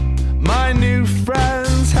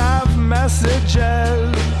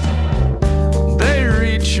messages. They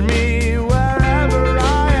reach me wherever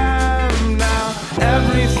I am now.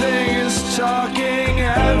 Everything is talking,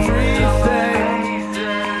 everything.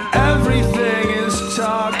 Everything is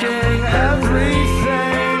talking,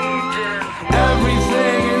 everything.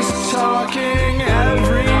 Everything is talking,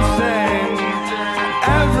 everything.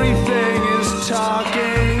 Everything is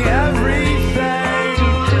talking, everything.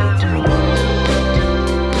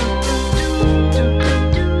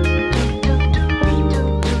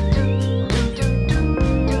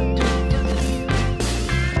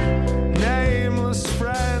 Nameless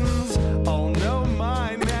friends all know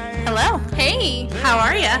my name. Hello. Hey, How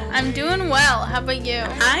are ya? I'm doing well. How about you?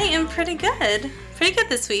 I am pretty good. Pretty good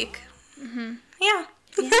this week. Mm-hmm. Yeah.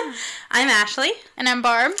 Yeah. I'm Ashley, And I'm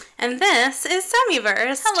Barb. and this is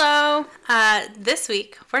Semiverse. Hello. This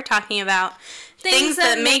week, we're talking about things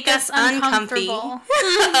that make us uncomfy. Oh.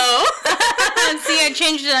 See, I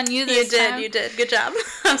changed it on you this time. You did. Good job.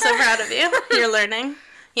 I'm so proud of you. You're learning.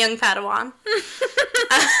 Young Padawan.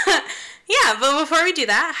 Yeah, but before we do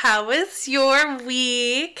that, how was your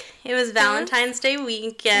week? It was Valentine's Day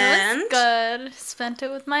weekend. It was good. Spent it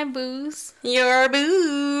with my booze. Your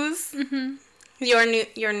booze. Mm-hmm. Your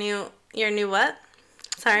new what?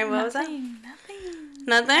 Sorry, what was that? Nothing.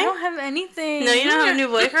 Nothing? I don't have anything. No, you don't have a new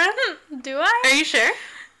boyfriend? Do I? Are you sure?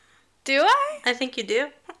 Do I? I think you do.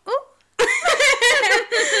 Ooh.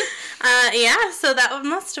 Yeah, so that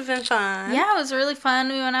must have been fun. Yeah, it was really fun.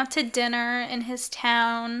 We went out to dinner in his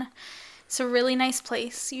town. It's a really nice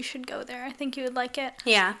place. You should go there. I think you would like it.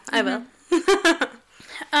 Yeah, I will.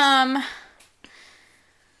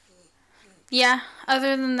 Yeah,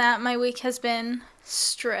 other than that, my week has been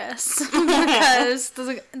stress because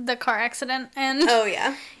the car accident and Oh,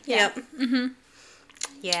 yeah. Yeah. Yep. Mm-hmm.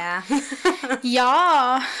 Yeah.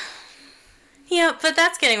 Yeah. Yep, but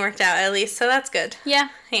that's getting worked out at least, so that's good. Yeah,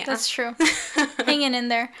 Yeah. that's true. Hanging in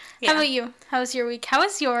there. Yeah. How about you? How was your week? How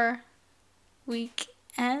was your weekend?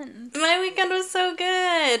 My weekend was so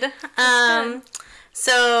good. good.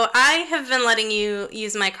 So I have been letting you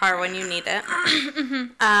use my car when you need it.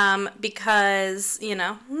 Because,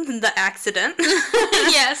 the accident.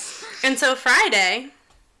 Yes. And so Friday,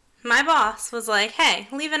 my boss was like, hey,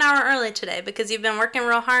 leave an hour early today because you've been working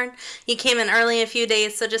real hard. You came in early a few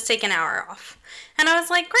days, so just take an hour off. And I was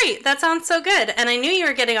like, great, that sounds so good. And I knew you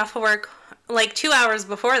were getting off of work like 2 hours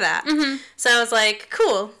before that. Mm-hmm. So I was like,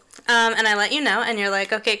 cool. And I let you know, and you're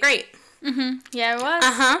like, okay, great. Mm-hmm. Yeah, it was.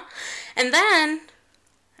 Uh-huh. And then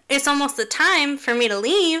it's almost the time for me to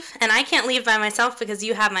leave, and I can't leave by myself because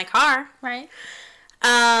you have my car. Right.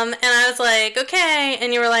 And I was like, okay.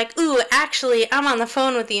 And you were like, ooh, actually, I'm on the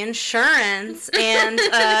phone with the insurance, and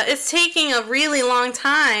it's taking a really long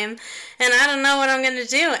time, and I don't know what I'm going to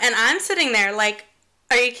do. And I'm sitting there like,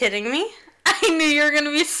 are you kidding me? I knew you were going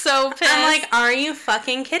to be so pissed. I'm like, are you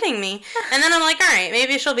fucking kidding me? And then I'm like, all right,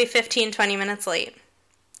 maybe she'll be 15, 20 minutes late.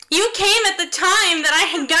 You came at the time that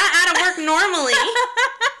I got out of work normally.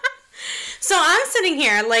 So I'm sitting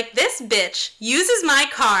here like, this bitch uses my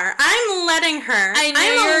car. I'm letting her. I knew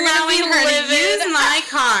I'm you were gonna be allowing her livid. to use my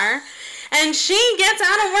car. And she gets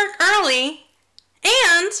out of work early.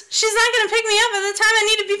 And she's not going to pick me up at the time I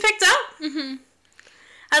need to be picked up. Mm-hmm.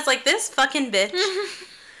 I was like, this fucking bitch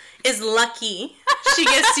is lucky she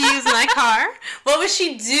gets to use my car. What would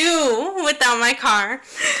she do without my car?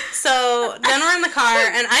 So then we're in the car,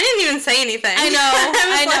 and I didn't even say anything. I know.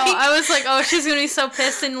 I know. Like, I was like, oh, she's going to be so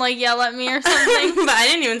pissed and like yell at me or something. but I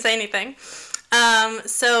didn't even say anything.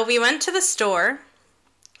 So we went to the store,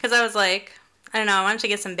 because I was like, I don't know, I wanted to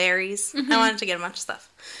get some berries. Mm-hmm. I wanted to get a bunch of stuff.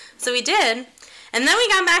 So we did, and then we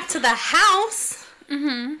got back to the house,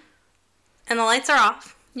 Mm-hmm. and the lights are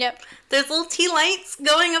off. Yep. There's little tea lights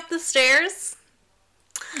going up the stairs.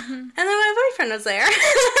 Mm-hmm. And then my boyfriend was there.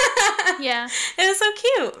 Yeah. It was so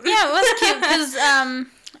cute. Yeah, it was cute because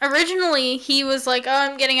originally he was like, oh,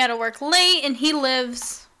 I'm getting out of work late, and he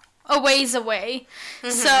lives a ways away.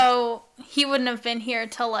 Mm-hmm. So he wouldn't have been here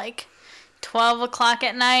till like 12 o'clock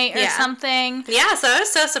at night or Yeah. something. Yeah, so I was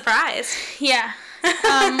so surprised. Yeah.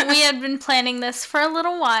 We had been planning this for a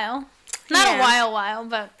little while. Not Yeah. a while,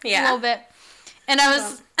 but Yeah. a little bit. And I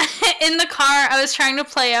was in the car, I was trying to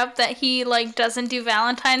play up that he like doesn't do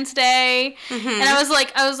Valentine's Day. Mm-hmm. And I was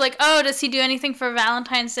like, oh, does he do anything for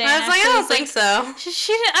Valentine's Day? I was And like, I Ashley don't think so.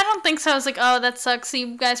 She didn't, I don't think so. I was like, oh, that sucks. So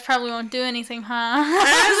you guys probably won't do anything, huh? And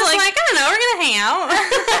I was like, I don't know, we're gonna hang out.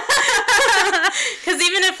 Because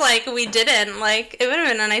even if like we didn't, like it would have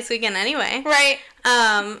been a nice weekend anyway. Right.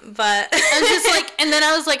 But I was just like, and then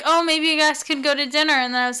I was like, oh, maybe you guys could go to dinner.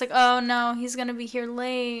 And then I was like, oh no, he's gonna be here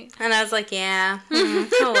late. and I was like, yeah, oh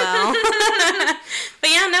well. But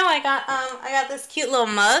yeah, no, I got this cute little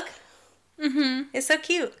mug. Mm-hmm. It's so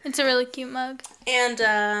cute. It's a really cute mug. And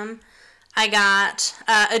I got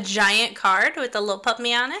a giant card with a little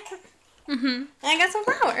puppy on it. Mm-hmm. And I got some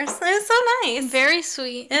flowers. It was so nice. Very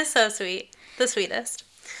sweet. It's so sweet. The sweetest.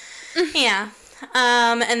 Yeah.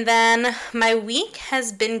 And then my week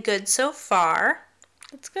has been good so far.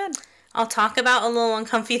 That's good. I'll talk about a little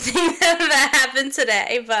uncomfy thing that happened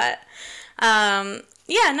today, but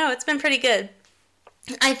yeah, no, it's been pretty good.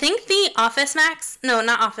 I think the Office Max, no,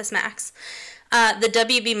 not Office Max, the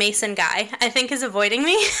WB Mason guy, I think is avoiding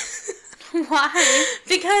me. Why?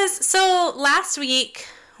 Because, so last week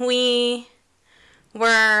we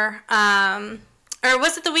were, or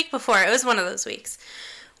was it the week before? It was one of those weeks.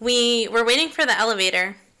 We were waiting for the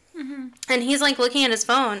elevator, and he's like looking at his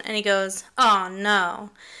phone, and he goes, "Oh no."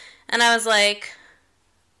 And I was like,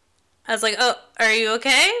 "Oh, are you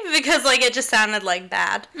okay?" Because, like, it just sounded, like,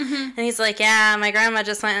 bad. And he's like, "Yeah, my grandma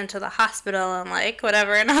just went into the hospital," and, like,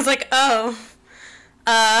 whatever. And I was like, "Oh,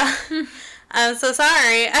 I'm so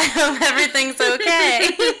sorry. I hope everything's okay."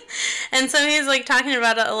 And so he's, like, talking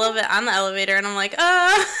about it a little bit on the elevator, and I'm like,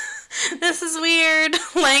 "Oh, this is weird."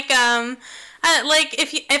 Like,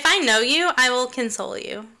 if I know you, I will console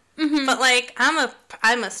you. But, like,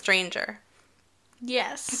 I'm a stranger.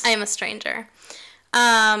 Yes. I am a stranger.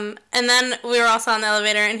 And then we were also on the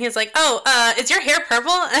elevator, and he was like, "Oh, is your hair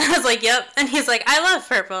purple?" And I was like, "Yep." And he's like, "I love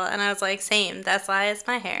purple." And I was like, "Same. That's why it's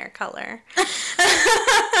my hair color."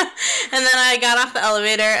 And then I got off the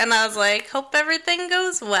elevator, and I was like, "Hope everything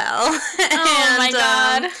goes well." Oh, my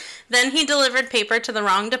God. Then he delivered paper to the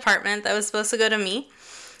wrong department that was supposed to go to me.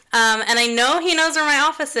 And I know he knows where my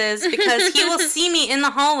office is because he will see me in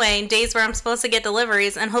the hallway days where I'm supposed to get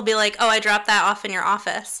deliveries, and he'll be like, "Oh, I dropped that off in your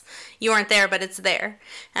office. You weren't there, but it's there."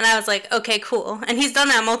 And I was like, "Okay, cool." And he's done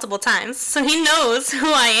that multiple times, so he knows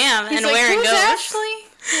who I am and like, where it "Who's goes. Ashley?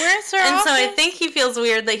 Where's her And office?" so I think he feels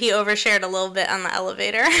weird that he overshared a little bit on the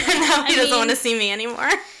elevator, and now he doesn't want to see me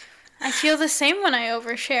anymore. I feel the same when I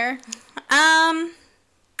overshare.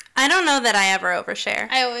 I don't know that I ever overshare.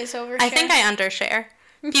 I always overshare. I think I undershare.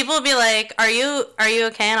 People will be like, "Are you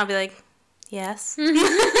okay?" And I'll be like, "Yes."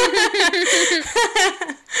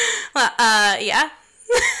 Well, yeah.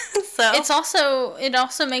 So it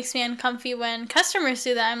also makes me uncomfy when customers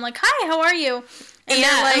do that. I'm like, "Hi, how are you?" And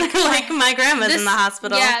yeah, they're like, like my grandma's in the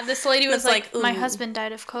hospital. Yeah, this lady was like, "My "Ooh." husband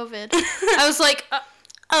died of COVID." I was like,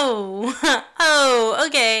 oh,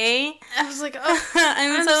 okay. I was like, "Oh,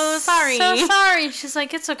 I'm so sorry." So sorry. She's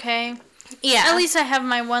like, "It's okay. Yeah. At least I have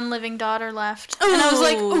my one living daughter left." And I was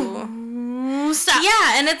like, "Ooh, stop."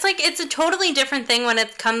 Yeah, and it's like, it's a totally different thing when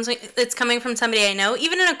it's coming from somebody I know,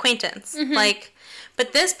 even an acquaintance. Like,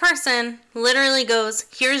 but this person literally goes,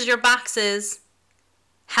 "Here's your boxes.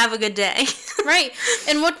 Have a good day." Right.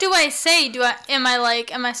 And what do I say? Am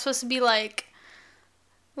I supposed to be like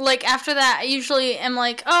after that, I usually am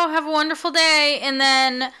like, "Oh, have a wonderful day," and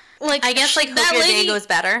then like I guess, like, hope your day goes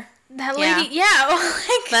better. That lady, yeah,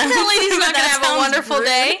 that lady's not gonna have a wonderful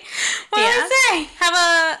day. What do I say?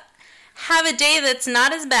 Have a day that's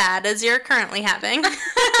not as bad as you're currently having. Be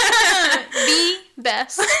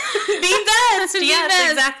best. Be best. Be Yes,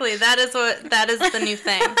 best. exactly. That is the new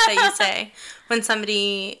thing that you say when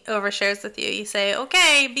somebody overshares with you. You say,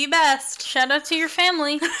 "Okay, be best." Shout out to your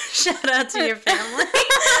family. Shout out to your family.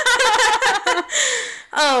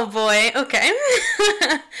 Oh boy. Okay.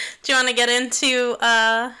 Do you want to get into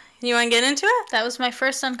it? That was my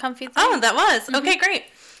first uncomfy thing. Oh, that was. Okay, great.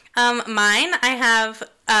 Mine, I have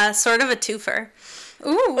sort of a twofer.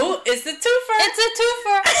 Ooh. It's a twofer. It's a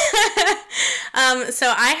twofer.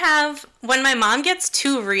 So I have, when my mom gets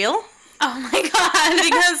too real, Oh my God.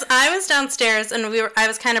 because I was downstairs and I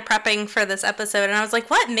was kind of prepping for this episode, and I was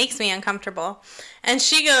like, "What makes me uncomfortable?" And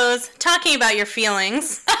she goes, "Talking about your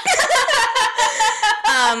feelings."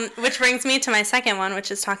 Which brings me to my second one,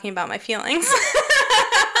 which is talking about my feelings.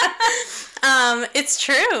 It's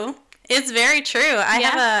true. It's very true. I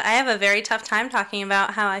have a very tough time talking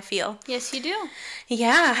about how I feel. Yes, you do.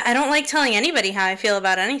 Yeah, I don't like telling anybody how I feel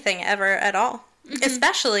about anything ever at all.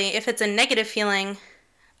 Especially if it's a negative feeling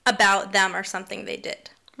about them or something they did.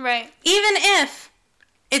 Right. Even if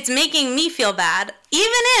it's making me feel bad,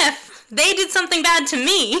 even if they did something bad to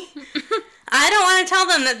me, I don't want to tell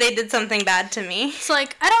them that they did something bad to me. It's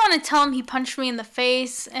like, I don't want to tell him he punched me in the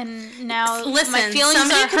face, and now Listen, my feelings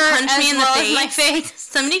somebody are can hurt punch as me in the well face. as my face.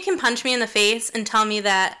 Somebody can punch me in the face and tell me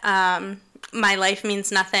that my life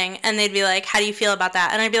means nothing, and they'd be like, "How do you feel about that?"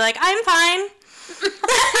 And I'd be like, "I'm fine."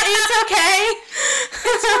 It's okay.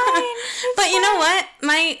 It's fine. But you know what?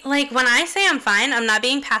 When I say I'm fine, I'm not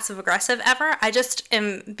being passive aggressive ever. I just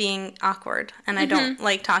am being awkward, and I don't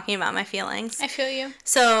like talking about my feelings. I feel you.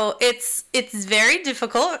 So it's very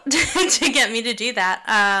difficult to get me to do that.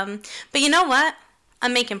 But you know what?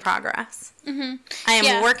 I'm making progress. I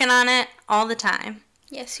am working on it all the time.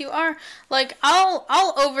 Yes, you are. Like, I'll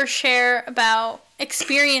overshare about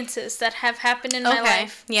experiences that have happened in my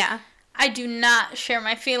life. Yeah. I do not share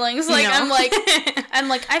my feelings. Like, No. I'm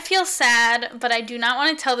like, I feel sad, but I do not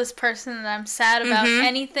want to tell this person that I'm sad about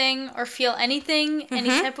anything or feel anything, any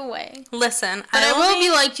type of way. Listen, But I will be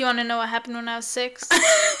like, do you want to know what happened when I was 6?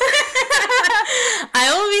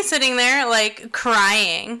 I will be sitting there, like,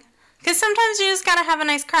 crying. Because sometimes you just gotta have a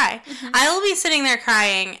nice cry. I will be sitting there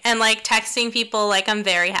crying and, like, texting people, like, I'm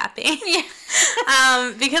very happy. Yeah.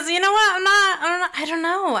 Because, you know what, I don't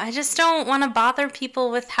know. I just don't want to bother people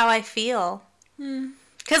with how I feel.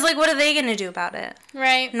 Because, like, what are they gonna do about it?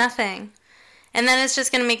 Right. Nothing. And then it's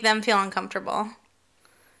just gonna make them feel uncomfortable.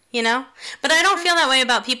 You know? But I don't feel that way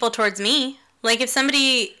about people towards me. Like, if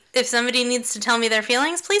somebody needs to tell me their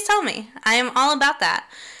feelings, please tell me. I am all about that.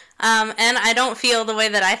 And I don't feel the way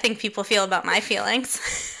that I think people feel about my feelings.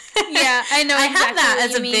 Yeah, I know exactly I have that what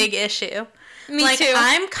as you a mean. big issue. Me like, too.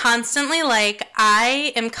 I'm constantly, like,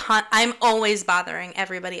 I'm always bothering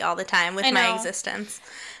everybody all the time with I my know. existence.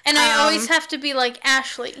 And I always have to be like,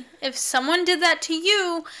 Ashley, if someone did that to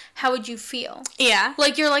you, how would you feel? Yeah.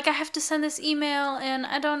 Like, you're like, I have to send this email, and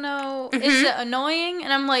I don't know, is it annoying?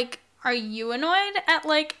 And I'm like, are you annoyed at,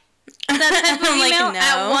 like, that type of I'm like, email? no.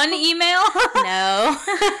 At one email? No.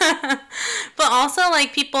 But also,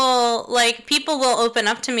 like, people will open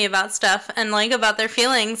up to me about stuff and, like, about their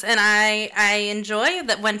feelings, and I enjoy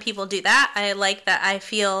that when people do that. I like that I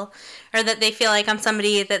feel, or that they feel like I'm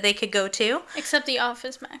somebody that they could go to. Except the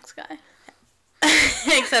Office Max guy.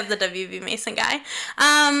 Except the WB Mason guy.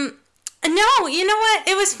 No, you know what?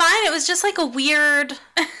 It was fine. It was just, like,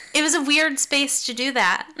 it was a weird space to do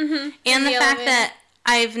that. And In the the fact elevator. that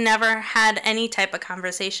I've never had any type of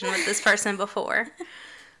conversation with this person before.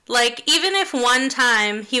 Like, even if one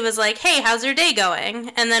time he was like, hey, how's your day going?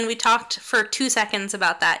 And then we talked for 2 seconds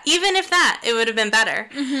about that. Even if that, it would have been better.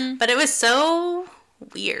 But it was so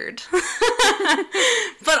weird.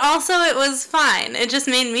 But also it was fine. It just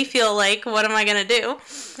made me feel like, what am I going to do?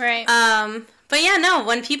 Right. But yeah, no,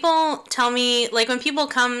 when people tell me, like, when people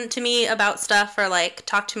come to me about stuff or, like,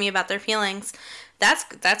 talk to me about their feelings,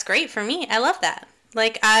 that's great for me. I love that.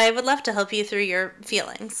 Like, I would love to help you through your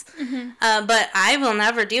feelings. But I will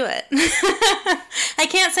never do it. I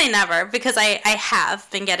can't say never, because I have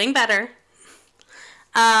been getting better.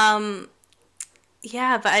 Yeah,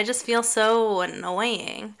 but I just feel so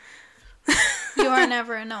annoying. You are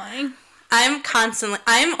never annoying. I'm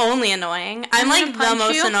only annoying. I'm gonna like the punch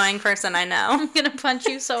most you. annoying person I know. I'm gonna punch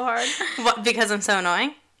you so hard. What, because I'm so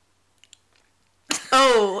annoying?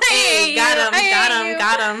 Oh, hey, hate got you. him, I got hate him, you.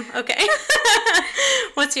 got him. Okay.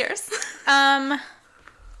 What's yours?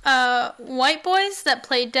 White boys that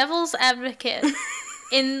play devil's advocate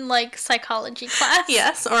in, like, psychology class.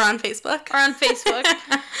 Yes, or on Facebook. Or on Facebook.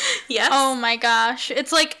 Yes. Oh my gosh.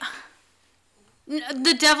 It's like,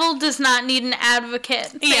 the devil does not need an advocate.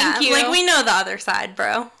 Thank you. Like, we know the other side,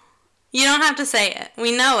 bro. You don't have to say it.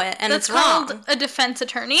 We know it, and That's it's wrong. called a defense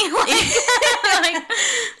attorney.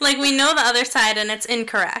 Like, we know the other side, and it's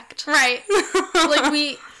incorrect. Right.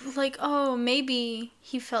 Like, oh, maybe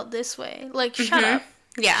he felt this way. Like, shut up.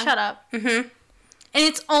 Yeah. Shut up. And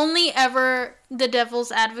it's only ever the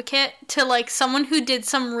devil's advocate to, like, someone who did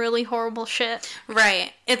some really horrible shit.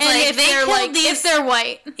 Right. It's And like, if they they're, killed like, these... if they're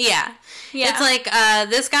white. Yeah. Yeah. It's like,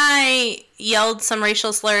 this guy yelled some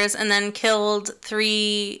racial slurs and then killed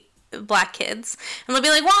 3 black kids. And they'll be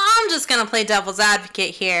like, well, I'm just gonna play devil's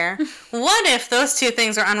advocate here. What if those 2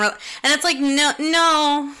 things are unrelated? And it's like,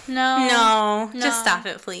 no. Just stop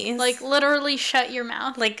it, please. Like, literally shut your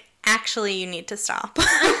mouth. Like, actually, you need to stop.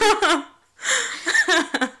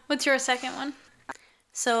 What's your second one?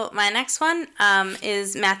 So, my next one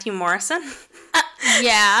is Matthew Morrison.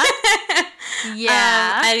 Yeah.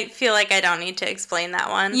 Yeah. I feel like I don't need to explain that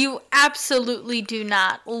one. You absolutely do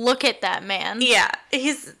not. Look at that man. Yeah,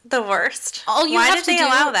 he's the worst. All you Why have did to they do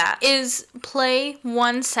allow that? is play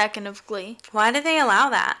 1 second of Glee. Why did they allow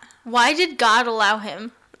that? Why did God allow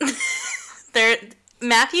him?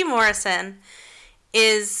 Matthew Morrison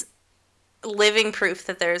is living proof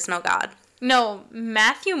that there is no God. No,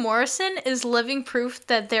 Matthew Morrison is living proof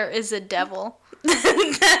that there is a devil.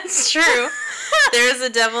 That's true. There is a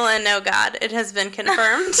devil and no God. It has been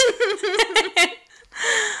confirmed.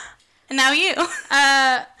 And now you.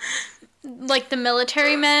 like the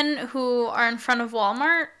military men who are in front of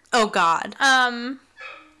Walmart. Oh, God.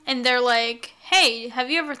 And they're like, hey, have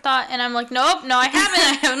you ever thought? And I'm like, nope, no, I haven't.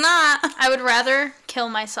 I have not. I would rather kill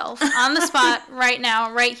myself on the spot right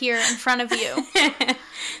now, right here in front of you.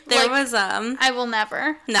 There Like, was, I will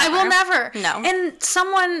never. Never. I will never. No. And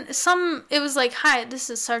it was like, hi, this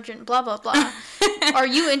is Sergeant blah, blah, blah. Are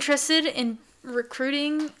you interested in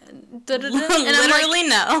recruiting? And I'm literally like,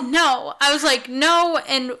 no. no. I was like, no,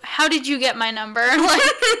 and how did you get my number? Like,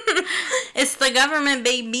 It's the government,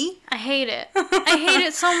 baby. I hate it. I hate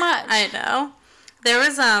it so much. I know. There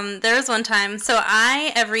was one time, so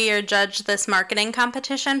I every year judge this marketing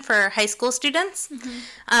competition for high school students.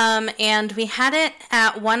 And we had it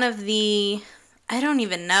at one of the, I don't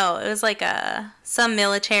even know, it was like some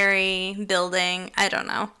military building. I don't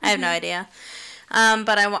know. I have no idea.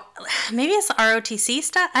 But maybe it's ROTC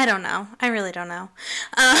stuff. I don't know. I really don't know.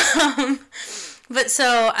 But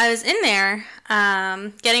so I was in there,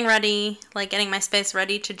 getting ready, like getting my space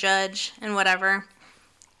ready to judge and whatever.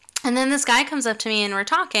 And then this guy comes up to me and we're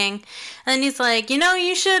talking, and he's like, you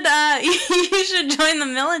should you should join the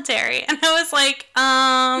military. And I was like,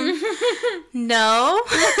 no.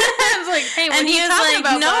 I was like, hey, what And are he you was talking like,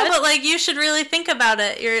 about, no, bud? but like you should really think about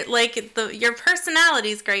it. You're like your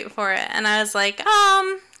personality's great for it. And I was like, you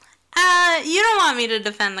don't want me to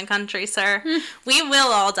defend the country, sir. We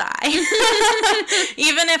will all die.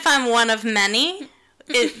 Even if I'm one of many,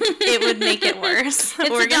 it would make it worse. It's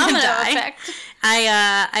We're a gonna domino die. effect.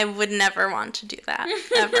 I would never want to do that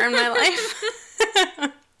ever in my life.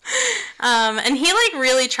 And he like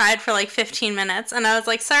really tried for like 15 minutes, and I was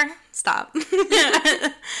like, sir, stop.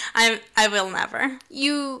 I will never.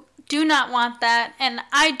 You do not want that, and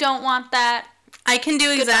I don't want that. I can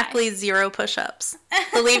do exactly 0 push-ups.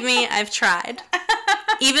 Believe me, I've tried.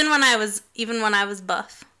 Even when I was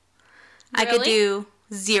buff, I could Really? do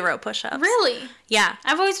 0 push-ups. Really? Yeah.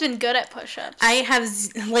 I've always been good at push-ups. I have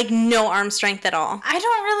like no arm strength at all. I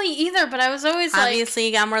don't really either, but I was always like, Obviously,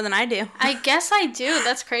 you got more than I do. I guess I do.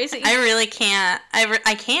 That's crazy. I really can't.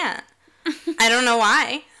 I can't. I don't know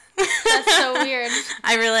why. That's so weird.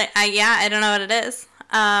 I don't know what it is.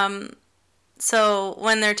 So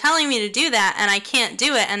when they're telling me to do that and I can't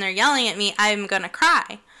do it and they're yelling at me, I'm going to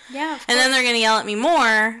cry. Yeah, of And then course. they're going to yell at me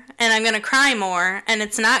more and I'm going to cry more and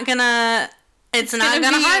it's not going to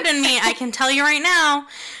gonna be- harden me. I can tell you right now,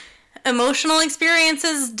 emotional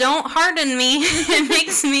experiences don't harden me. It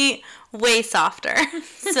makes me way softer.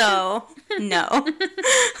 So, no.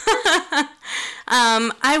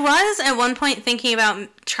 I was at one point thinking about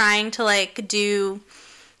trying to like do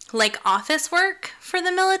like office work for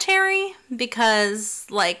the military because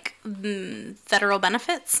like federal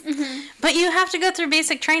benefits. But you have to go through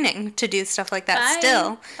basic training to do stuff like that Bye.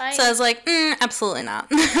 still. Bye. So I was like, absolutely not.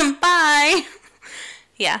 Bye.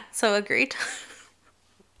 Yeah, so agreed.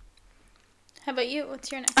 How about you?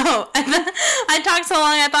 What's your next? Oh, I talked so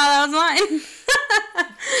long I thought that was mine.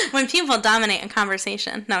 When people dominate a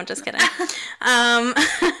conversation. No, I'm just kidding.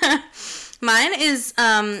 Mine is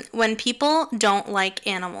when people don't like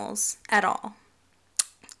animals at all.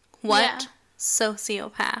 What Yeah.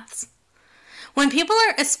 sociopaths? When people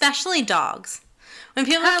are, especially dogs. When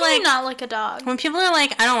people How are can like, you not like a dog? when people are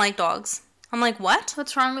like, I don't like dogs. I'm like, what?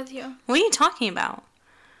 What's wrong with you? What are you talking about?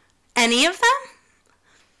 Any of them?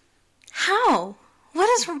 How? What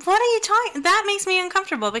are you talking? That makes me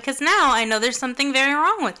uncomfortable because now I know there's something very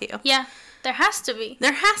wrong with you. Yeah, there has to be.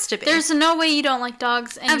 There has to be. There's no way you don't like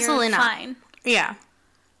dogs and Absolutely you're not. fine. Yeah.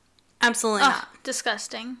 Absolutely Ugh, not.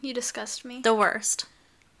 disgusting. You disgust me. The worst.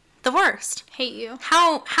 The worst. Hate you.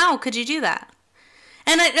 How could you do that?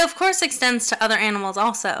 And it of course extends to other animals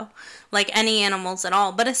also, like any animals at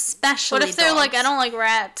all, but especially What if they're like, I dogs. don't like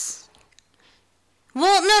rats?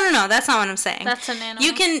 Well, no, that's not what I'm saying. That's an animal.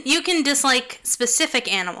 You can dislike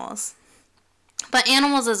specific animals, but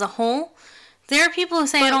animals as a whole, there are people who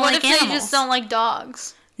say I But don't what like if animals. they just don't like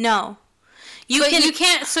dogs? No, you But can you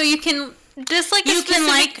can't. So you can dislike a you can specific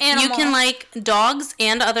like animal. you can like dogs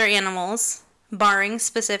and other animals, barring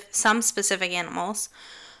some specific animals,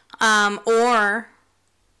 or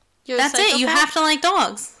You're a that's it. You psychopath? have to like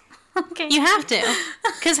dogs. Okay. You have to,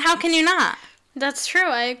 because how can you not? That's true.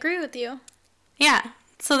 I agree with you. Yeah.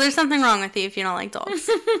 So there's something wrong with you if you don't like dogs.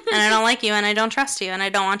 And I don't like you, and I don't trust you, and I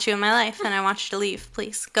don't want you in my life, and I want you to leave.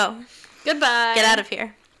 Please, go. Goodbye. Get out of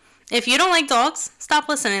here. If you don't like dogs, stop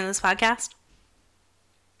listening to this podcast.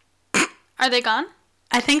 Are they gone?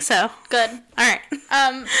 I think so. Good. All right.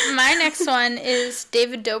 My next one is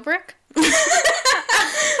David Dobrik.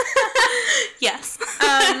 Yes.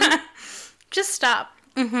 Just stop.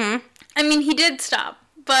 Mm-hmm. I mean, he did stop,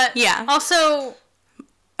 but Yeah. also,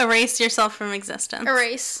 Erase yourself from existence.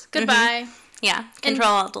 Erase. Goodbye. Yeah.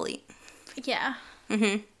 Control-Alt-Delete. Yeah.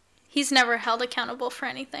 Mm-hmm. He's never held accountable for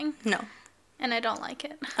anything. No. And I don't like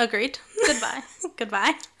it. Agreed. Goodbye.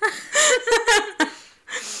 Goodbye.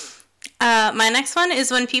 My next one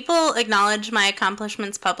is when people acknowledge my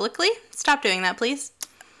accomplishments publicly. Stop doing that, please.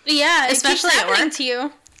 Yeah, Especially it keeps at happening work. to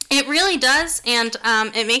you. It really does, and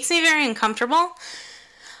it makes me very uncomfortable.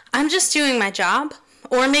 I'm just doing my job,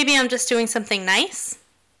 or maybe I'm just doing something nice.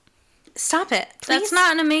 Stop it, please. That's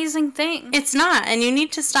not an amazing thing. It's not, and you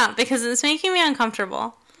need to stop because it's making me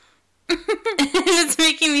uncomfortable. And it's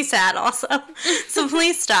making me sad also. So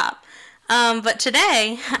please stop. But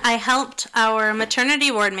today, I helped our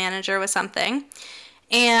maternity ward manager with something,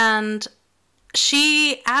 and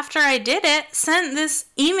she, after I did it, sent this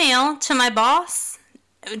email to my boss,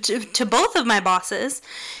 to both of my bosses,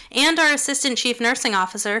 and our assistant chief nursing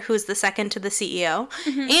officer, who's the second to the CEO,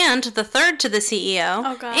 and the third to the CEO,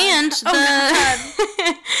 Oh, God. and Oh,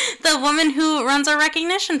 the woman who runs our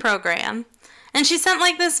recognition program. And she sent,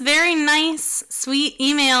 like, this very nice, sweet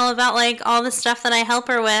email about, like, all the stuff that I help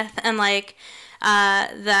her with, and, like,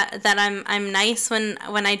 that I'm nice when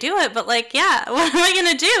I do it, but, like, yeah, what am I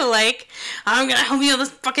gonna do? Like, I'm gonna help you with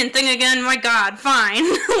this fucking thing again, my God, fine.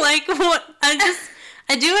 Like, what, I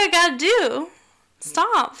do what I gotta do.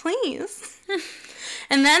 Stop, please.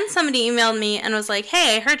 And then somebody emailed me and was like,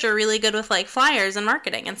 hey, I heard you're really good with, like, flyers and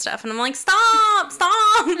marketing and stuff. And I'm like, stop!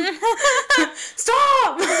 Stop!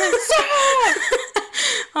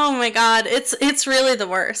 Oh, my God. It's really the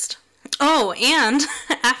worst. Oh, and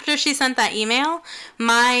after she sent that email,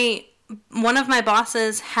 one of my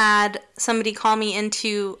bosses had somebody call me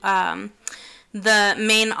into the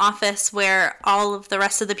main office where all of the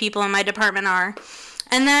rest of the people in my department are.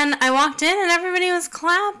 And then I walked in and everybody was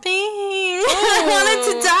clapping. I wanted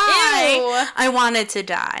to die. Ew. I wanted to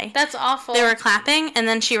die. That's awful. They were clapping, and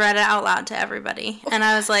then she read it out loud to everybody. And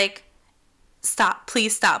I was like, stop,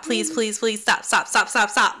 please, please, stop.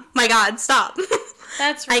 My God, stop.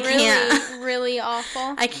 That's I really, can't. really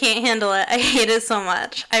awful. I can't handle it. I hate it so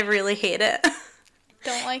much. I really hate it.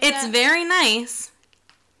 Don't like It's that. very nice,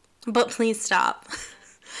 but please stop.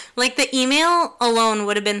 Like, the email alone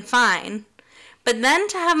would have been fine. But then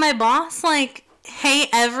to have my boss, like, hey,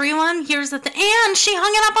 everyone, here's the thing. And she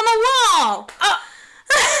hung it up on the wall. Oh.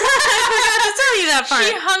 I forgot to tell you that part.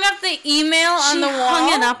 She hung up the email on the wall? She hung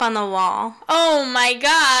it up on the wall. Oh, my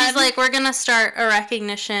God. She's like, we're going to start a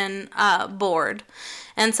recognition board.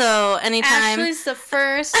 And so anytime... Ashley's the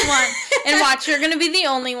first one. And watch, you're going to be the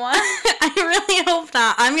only one. I really hope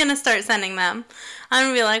not. I'm going to start sending them. I'm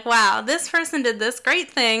going to be like, wow, this person did this great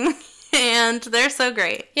thing. And they're so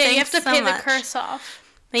great. Yeah, Thanks you have to so pay much. the curse off.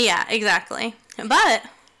 Yeah, exactly. But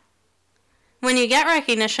when you get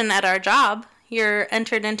recognition at our job, you're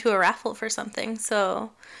entered into a raffle for something.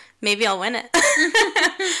 So maybe I'll win it.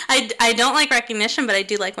 I don't like recognition, but I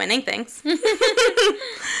do like winning things.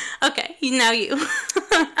 Okay, now you.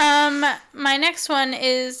 My next one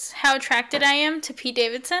is how attracted I am to Pete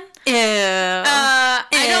Davidson. Ew. I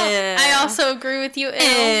also agree with you.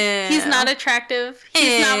 Ew. He's not attractive.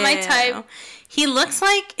 He's not my type. He looks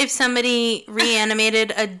like if somebody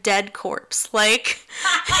reanimated a dead corpse. Like,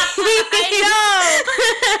 I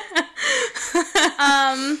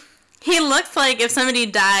know. He looks like if somebody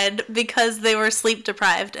died because they were sleep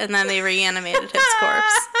deprived and then they reanimated his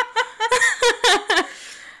corpse.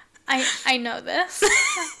 I know this.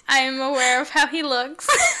 I am aware of how he looks.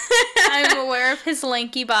 I'm aware of his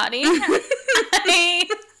lanky body.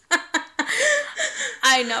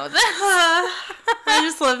 I know this. I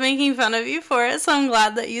just love making fun of you for it, so I'm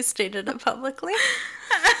glad that you stated it publicly.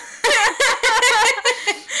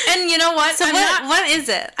 And you know what? So what is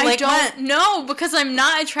it? I don't know, because I'm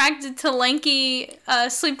not attracted to lanky,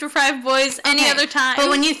 sleep-deprived boys any other time. But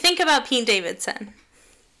when you think about Pete Davidson...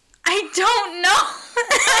 I don't know.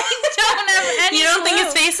 I don't have any You don't think clue.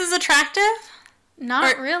 his face is attractive?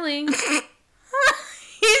 Not really.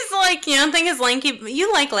 He's like, you don't think his lanky...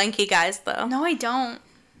 You like lanky guys, though. No, I don't.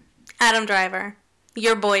 Adam Driver.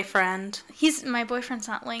 Your boyfriend. My boyfriend's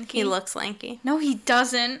not lanky. He looks lanky. No, he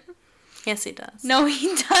doesn't. Yes, he does. No,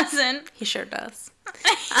 he doesn't. He sure does.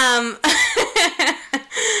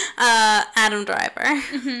 Adam Driver.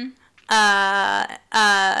 Mm-hmm.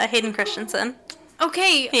 Hayden Christensen.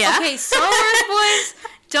 Okay, Yeah. okay, Star Wars boys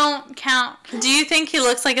don't count. Do you think he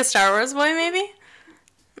looks like a Star Wars boy, maybe?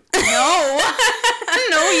 No.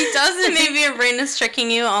 No, he doesn't. Maybe your brain is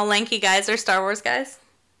tricking you. All lanky guys are Star Wars guys.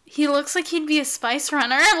 He looks like he'd be a spice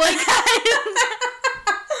runner. Like,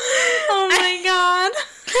 Oh my god.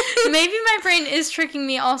 Maybe my brain is tricking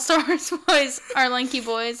me. All Star Wars boys are Lanky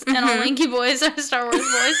boys, and all Lanky boys are Star Wars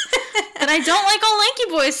boys. But I don't like all Lanky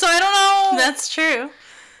boys, so I don't know. That's true.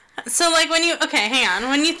 So, like, hang on.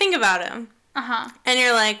 When you think about him, and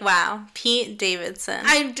you're like, wow, Pete Davidson.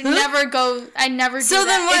 I never do So that.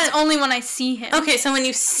 then what? It's only when I see him. Okay, so when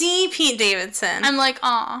you see Pete Davidson, I'm like,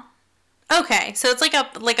 aw. okay, so it's like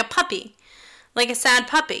a puppy. Like a sad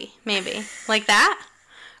puppy, maybe. Like that?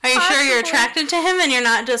 Are you sure you're attracted to him and you're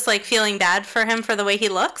not just, like, feeling bad for him for the way he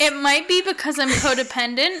looks? It might be because I'm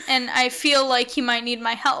codependent and I feel like he might need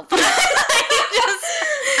my help.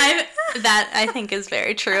 That I think is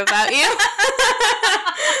very true about you.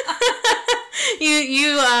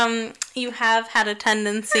 You have had a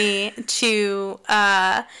tendency to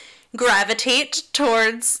gravitate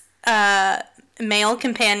towards male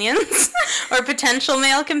companions or potential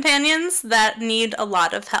male companions that need a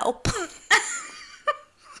lot of help.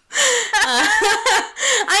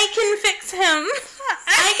 I can fix him.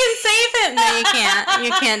 I can save him. No, you can't.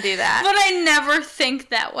 You can't do that. But I never think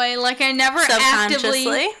that way. Like, I never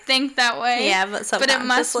actively think that way. Yeah, but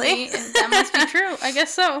subconsciously. That must be true. I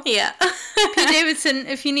guess so. Yeah. Pete Davidson,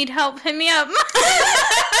 if you need help, hit me up.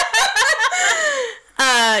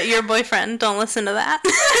 Your boyfriend, don't listen to that.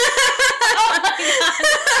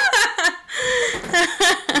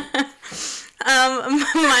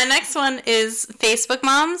 My next one is Facebook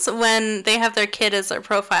moms when they have their kid as their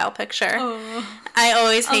profile picture. Oh. I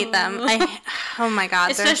always hate them. Oh my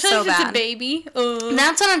god, especially they're so bad. Especially if it's a baby.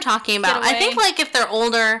 That's what I'm talking about. I think, like, if they're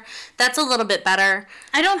older, that's a little bit better.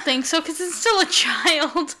 I don't think so, because it's still a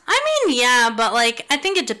child. I mean, yeah, but, like, I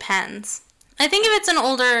think it depends. I think if it's an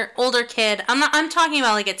older kid, I'm talking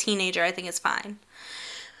about, like, a teenager, I think it's fine.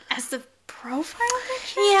 As the profile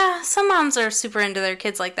picture? Yeah, some moms are super into their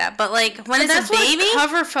kids like that, but, like, when it's a baby, that's what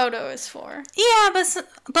cover photo is for. Yeah,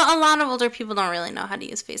 but a lot of older people don't really know how to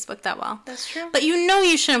use Facebook that well. That's true. But you know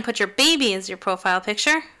you shouldn't put your baby as your profile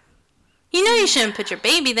picture. You know you shouldn't put your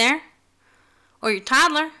baby there. Or your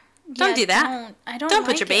toddler. Don't do that. Don't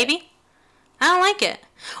put your baby. I don't like it.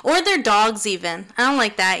 Or their dogs even. I don't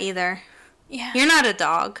like that either. Yeah. You're not a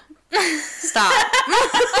dog. Stop.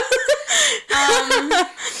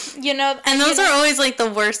 And those are always, like, the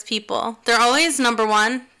worst people. They're always, number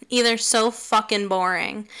one, either so fucking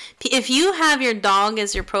boring. If you have your dog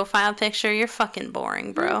as your profile picture, you're fucking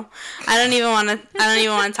boring, bro. I don't even want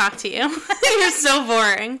to talk to you. You're so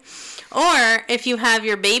boring. Or if you have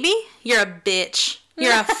your baby, you're a bitch.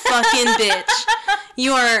 You're a fucking bitch.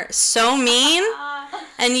 You are so mean,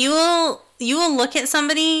 and you will look at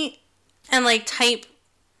somebody and, like, type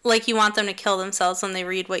like you want them to kill themselves when they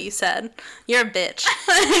read what you said. You're a bitch.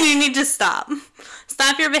 You need to stop.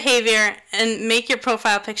 Stop your behavior and make your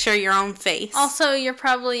profile picture your own face. Also, you're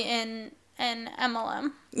probably in an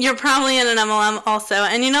MLM. You're probably in an MLM also.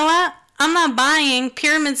 And you know what? I'm not buying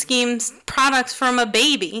Pyramid Schemes products from a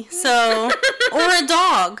baby, so, or a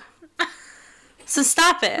dog. So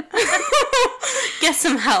stop it. Get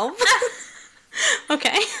some help.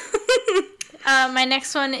 Okay. My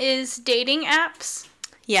next one is dating apps.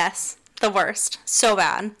 Yes. The worst. So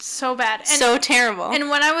bad. So bad. And, so terrible. And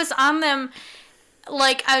when I was on them,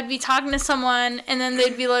 like, I would be talking to someone, and then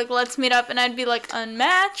they'd be like, let's meet up, and I'd be like,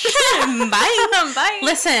 unmatched. Bye. Bye.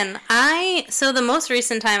 Listen, so the most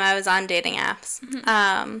recent time I was on dating apps,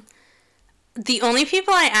 the only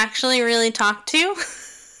people I actually really talked to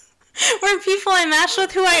were people I matched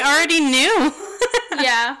with who I already knew.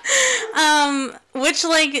 Yeah. Which,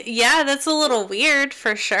 like, yeah, that's a little weird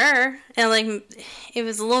for sure. And, like, it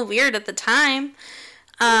was a little weird at the time.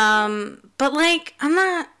 But, like, I'm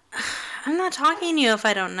not talking to you if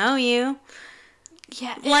I don't know you.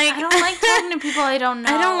 Yeah, like, I don't like talking to people I don't know.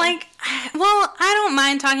 I don't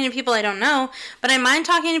mind talking to people I don't know, but I mind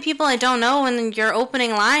talking to people I don't know when your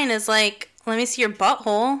opening line is like, let me see your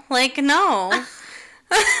butthole. Like, no.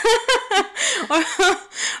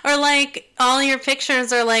 or like all your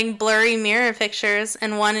pictures are like blurry mirror pictures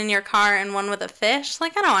and one in your car and one with a fish.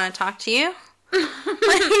 Like, I don't want to talk to you.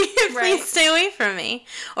 Please stay away from me.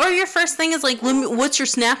 Or your first thing is like, what's your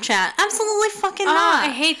Snapchat? Absolutely fucking not. I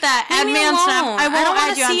hate that. Add me on Snap. I won't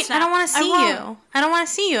add you on Snap. I don't want to see you. I don't want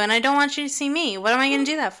to see you, and I don't want you to see me. What am I going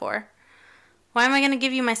to do that for? Why am I going to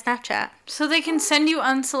give you my Snapchat? So they can send you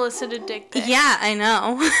unsolicited dick pics. Yeah, I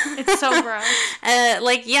know. It's so gross. I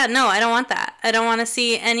don't want that. I don't want to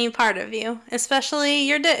see any part of you, especially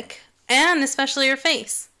your dick, and especially your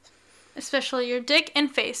face. Especially your dick and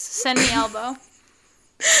face. Send me elbow.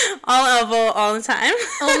 All elbow, all the time.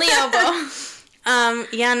 Only elbow.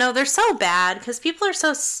 Yeah, no, they're so bad because people are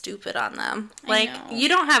so stupid on them. Like, you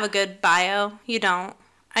don't have a good bio. You don't.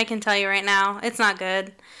 I can tell you right now. It's not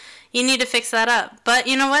good. You need to fix that up. But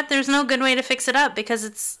you know what? There's no good way to fix it up because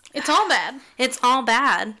it's all bad. It's all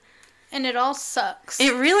bad. And it all sucks.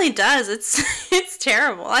 It really does. It's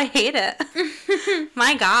terrible. I hate it.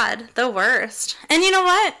 My God, the worst. And you know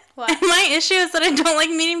what? What? My issue is that I don't like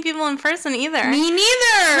meeting people in person either. Me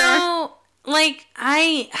neither. So, like,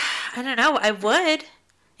 I don't know. I would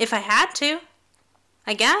if I had to.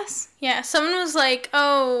 I guess. Yeah, someone was like,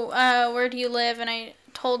 oh, where do you live? And I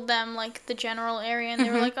told them, like, the general area. And they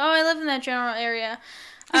were like, oh, I live in that general area.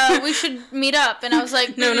 We should meet up. And I was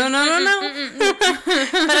like, no. But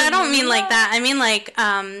I don't mean like that. I mean, like,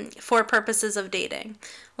 for purposes of dating.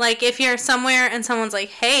 Like, if you're somewhere and someone's like,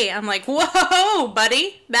 hey, I'm like, whoa,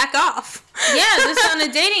 buddy, back off. Yeah, this is on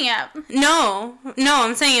a dating app. No,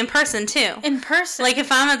 I'm saying in person, too. In person? Like,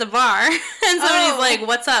 if I'm at the bar and somebody's like,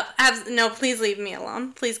 what's up? No, please leave me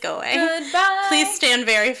alone. Please go away. Goodbye. Please stand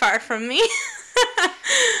very far from me.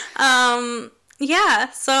 Yeah,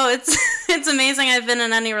 so it's amazing I've been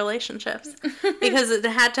in any relationships because it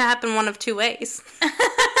had to happen one of two ways.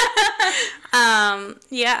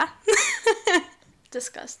 Yeah.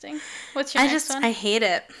 Disgusting. What's your next one? I hate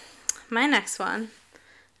it. My next one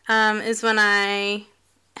is when I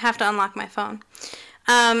have to unlock my phone.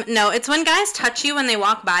 No, it's when guys touch you when they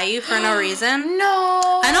walk by you for no reason.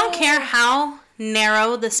 No. I don't care how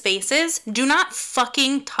narrow the space is. Do not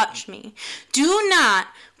fucking touch me. Do not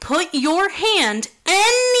put your hand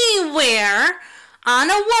anywhere on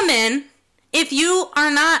a woman if you are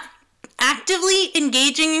not actively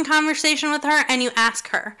engaging in conversation with her and you ask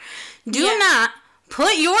her. Do not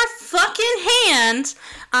put your fucking hand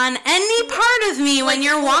on any part of me when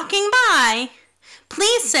you're walking by.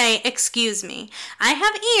 Please say, excuse me. I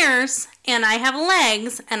have ears and I have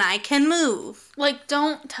legs and I can move. Like,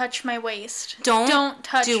 don't touch my waist. Don't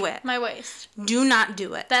touch do it. my waist. Do not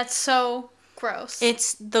do it. That's so gross.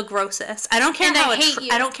 It's the grossest. I don't care And how I hate you.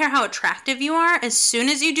 I don't care how attractive you are. As soon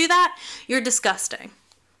as you do that, you're disgusting.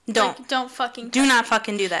 Don't. Like, don't fucking touch Do not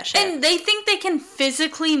fucking do that shit. And they think they can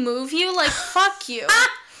physically move you? Like, fuck you.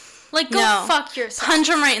 Like, go No. fuck yourself. Punch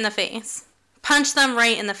them right in the face. Punch them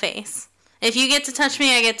right in the face. If you get to touch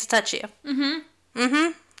me, I get to touch you.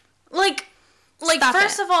 Like, Stop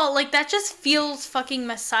first it. of all, like, that just feels fucking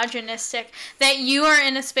misogynistic. That you are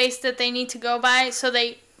in a space that they need to go by, so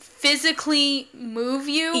they physically move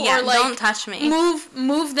you, Yeah, or, like, don't touch me.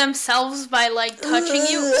 move themselves by, like, touching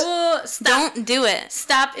you. Ugh, stop. Don't do it.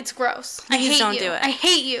 Stop, it's gross. I Please hate don't you. do it. I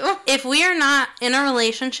hate you. If we are not in a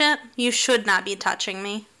relationship, you should not be touching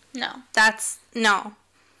me. No. No.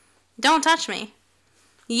 Don't touch me.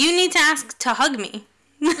 You need to ask to hug me.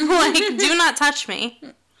 Like, do not touch me.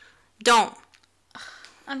 Don't.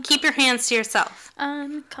 Keep your hands to yourself.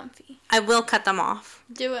 Uncomfy. I will cut them off.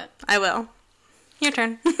 Do it. I will. Your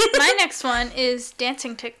turn. My next one is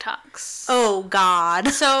dancing TikToks. Oh, God.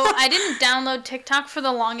 So I didn't download TikTok for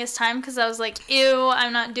the longest time because I was like, ew,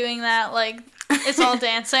 I'm not doing that. Like, it's all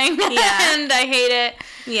dancing. Yeah. And I hate it.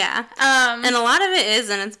 Yeah. And a lot of it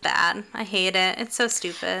is, and it's bad. I hate it. It's so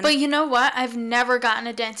stupid. But you know what? I've never gotten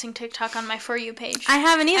a dancing TikTok on my For You page. I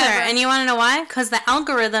haven't either. Ever. And you want to know why? Because the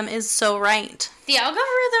algorithm is so right. The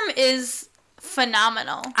algorithm is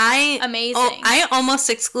phenomenal. Amazing. I almost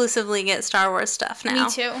exclusively get Star Wars stuff now. Me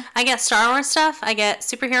too. I get Star Wars stuff. I get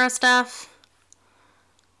superhero stuff.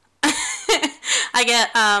 I get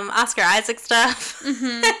Oscar Isaac stuff.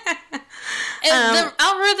 And the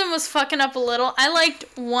algorithm was fucking up a little. I liked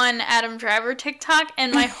one Adam Driver TikTok,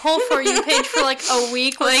 and my whole For You page for like a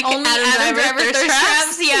week was Like only Adam Driver thirst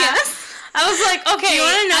traps. Yeah. Yes. I was like, okay, Do you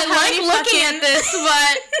wanna know I how like many looking fucking- at this,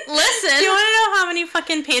 but listen. Do you want to know how many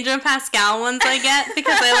fucking Pedro Pascal ones I get?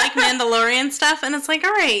 Because I like Mandalorian stuff, and it's like,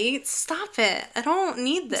 alright, stop it. I don't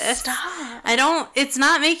need this. Stop. It's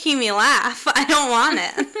not making me laugh. I don't want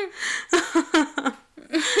it.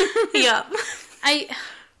 Yup.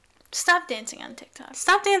 Stop dancing on TikTok.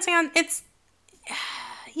 Stop dancing on,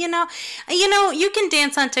 you can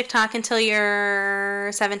dance on TikTok until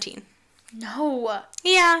you're 17. No.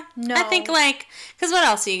 Yeah. No. I think, because what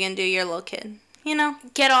else are you going to do? You're a little kid,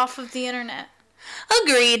 Get off of the internet.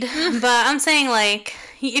 Agreed. But I'm saying,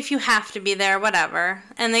 if you have to be there, whatever.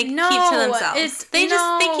 And they keep to themselves. They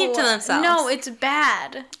keep to themselves. No, it's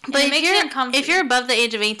bad. But it makes me uncomfortable. if you're above the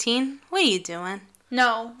age of 18, what are you doing?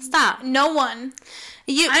 No. Stop. No one.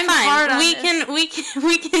 I'm fine. Hard on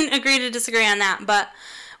we can agree to disagree on that, but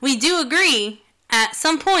we do agree at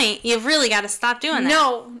some point you've really got to stop doing that.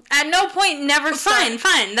 No. At no point, never start.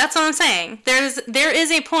 Fine. That's what I'm saying. There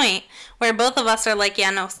is a point where both of us are like, yeah,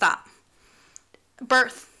 no, stop.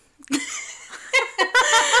 Birth.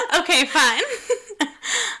 Okay, fine.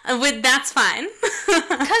 That's fine.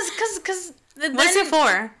 Cause What's it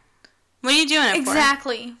for? What are you doing it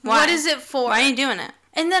Exactly. Why? What is it for? Why are you doing it?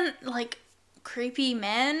 And then, like, creepy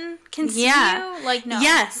men can see Yeah. you? Like, no.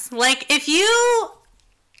 Yes. Like, if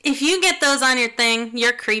you get those on your thing,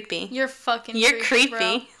 you're creepy. You're fucking You're creepy.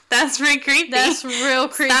 bro. That's pretty creepy. That's real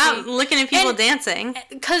creepy. Stop looking at people And- dancing.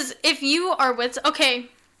 Because if you are with... Okay,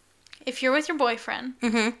 if you're with your boyfriend,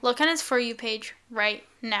 look on his For You page right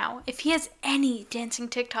now. If he has any dancing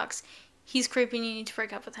TikToks, he's creepy and you need to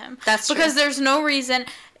break up with him. That's true. Because there's no reason...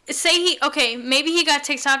 Say maybe he got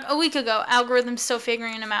TikTok a week ago. Algorithm's still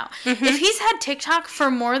figuring him out. If he's had TikTok for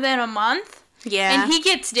more than a month, Yeah. and he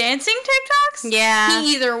gets dancing TikToks, Yeah.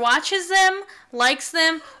 he either watches them, likes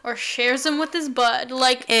them, or shares them with his bud.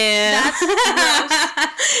 Like, Ew. that's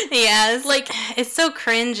gross. Yes. Like, it's so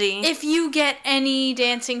cringy. if you get any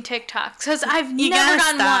dancing TikToks, because I've You never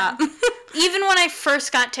gotta gotten stop. one. Even when I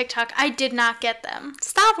first got TikTok, I did not get them.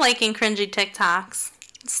 Stop liking cringy TikToks.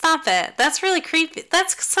 Stop it. That's really creepy.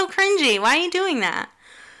 That's so cringy. Why are you doing that?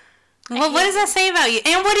 Well, what does that say about you?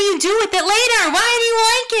 And what do you do with it later? Why do you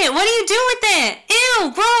like it? What do you do with it?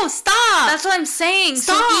 Ew, gross, stop. That's what I'm saying.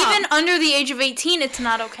 Stop. So even under the age of 18, it's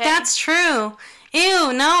not okay. That's true.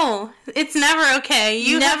 Ew, no. It's never okay.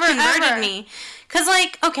 You Never, have converted ever. me. Because,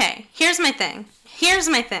 like, okay, here's my thing.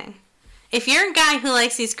 If you're a guy who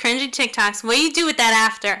likes these cringy TikToks, what do you do with that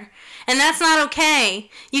after? And that's not okay.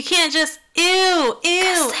 You can't just, ew,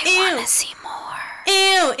 ew, ew. see more.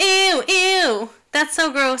 Ew, ew, ew. That's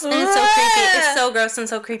so gross and it's so creepy. It's so gross and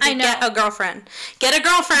so creepy. I know. Get a girlfriend. Get a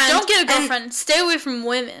girlfriend. Don't get a and- girlfriend. Stay away from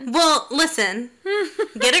women. well, listen.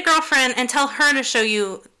 Get a girlfriend and tell her to show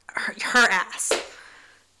you her ass.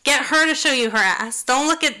 Get her to show you her ass. Don't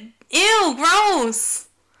look at... Ew, gross.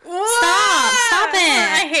 Stop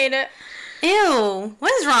it. I hate it. Ew.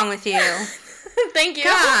 What is wrong with you? Thank you.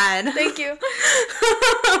 God. Thank you.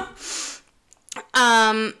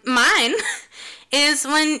 Mine is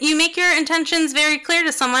when you make your intentions very clear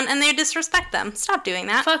to someone and they disrespect them. Stop doing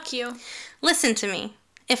that. Fuck you. Listen to me.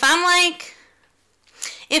 If I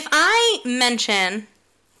mention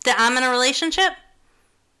that I'm in a relationship,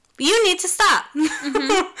 you need to stop.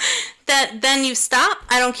 Then you stop.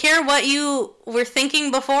 I don't care what you were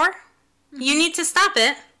thinking before. You need to stop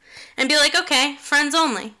it and be like, okay, friends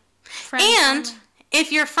only. Friends And only.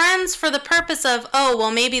 if you're friends for the purpose of, oh,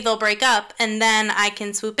 well, maybe they'll break up and then I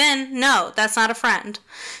can swoop in, no, that's not a friend.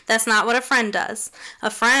 That's not what a friend does. A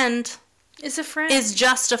friend Is a friend. is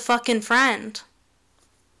just a fucking friend.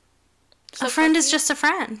 So A friend fuck is you. just a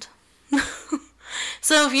friend.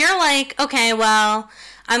 So if you're like, okay, well,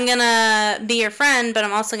 I'm gonna be your friend, but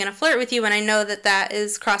I'm also gonna flirt with you and I know that that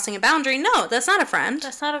is crossing a boundary, no, that's not a friend.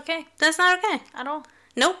 That's not okay That's not okay. at all.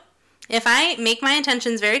 Nope. If I make my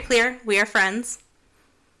intentions very clear, we are friends.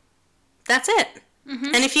 That's it.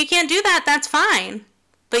 And if you can't do that, that's fine.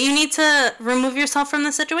 But you need to remove yourself from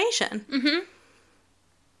the situation.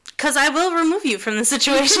 Because I will remove you from the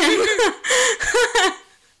situation.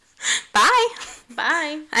 Bye.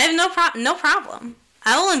 Bye. I have no problem.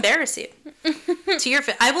 I will embarrass you to your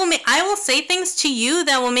face. I will say things to you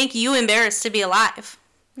that will make you embarrassed to be alive.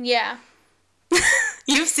 Yeah.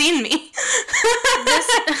 You've seen me.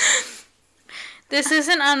 This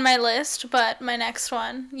isn't on my list, but my next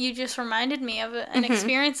one, you just reminded me of an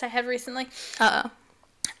experience I had recently.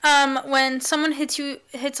 Uh-oh. When someone hits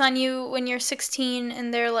on you when you're 16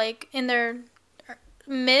 and they're like in their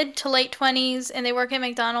mid to late 20s and they work at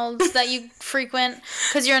McDonald's that you frequent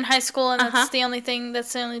because you're in high school and that's the only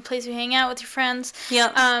place you hang out with your friends.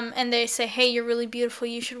 Yep. And they say, hey, you're really beautiful,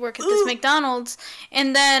 you should work at this McDonald's.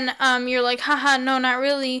 And then you're like, haha, no, not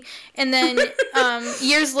really. And then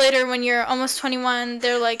years later when you're almost 21,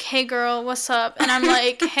 they're like, hey girl, what's up? And I'm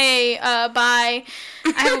like, hey, bye.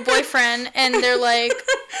 I have a boyfriend. And they're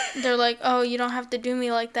like, oh, you don't have to do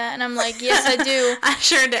me like that. And I'm like, yes, I do. I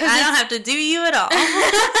sure do. I don't have to do you at all.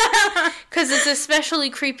 Because it's especially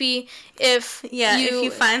creepy if if you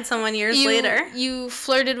find someone years later. You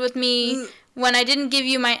flirted with me when I didn't give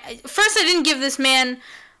you first I didn't give this man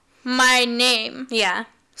my name. Yeah.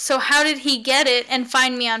 So how did he get it and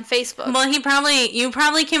find me on Facebook? Well, you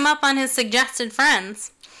probably came up on his suggested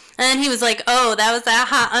friends. And then he was like, oh, that was that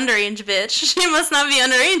hot underage bitch. She must not be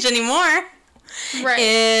underage anymore. Right.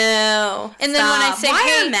 Ew. And then when I say, why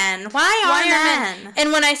hey, are men? Why are men?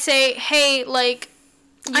 And when I say, hey, like,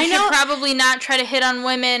 you should probably not try to hit on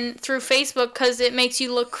women through Facebook because it makes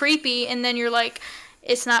you look creepy, and then you're like,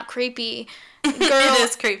 it's not creepy. Girl, it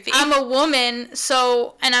is creepy. I'm a woman,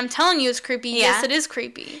 and I'm telling you it's creepy. Yeah. Yes, it is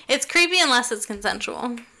creepy. It's creepy unless it's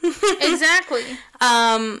consensual. Exactly.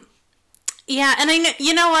 Yeah, and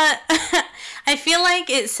you know what? I feel like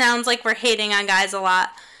it sounds like we're hating on guys a lot.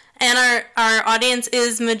 And our audience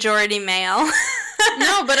is majority male.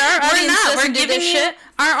 No, but our audience doesn't do this shit.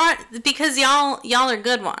 Because y'all are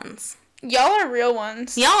good ones. Y'all are real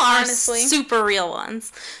ones. Y'all are honestly super real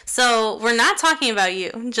ones. So we're not talking about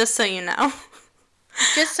you, just so you know.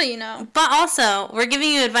 Just so you know. But also, we're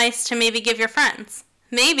giving you advice to maybe give your friends.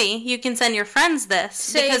 Maybe you can send your friends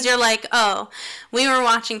this because you're like, oh, we were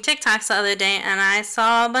watching TikToks the other day and I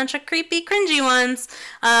saw a bunch of creepy, cringy ones.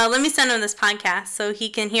 Let me send him this podcast so he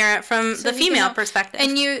can hear it from the female perspective.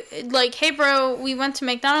 And you, like, hey, bro, we went to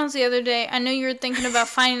McDonald's the other day. I know you were thinking about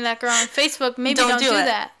finding that girl on Facebook. Maybe don't do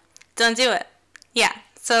that. Don't do it. Yeah.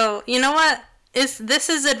 So, you know what? This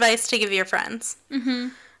is advice to give your friends. Mm-hmm.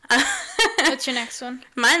 What's your next one?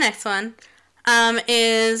 My next one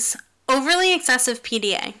is overly excessive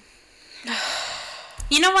PDA.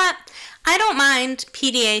 You know what? I don't mind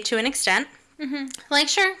PDA to an extent. Mm-hmm. Like,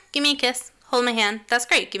 sure, give me a kiss, hold my hand. That's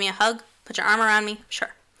great. Give me a hug, put your arm around me.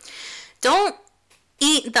 Sure. Don't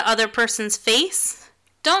eat the other person's face.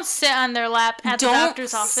 Don't sit on their lap at the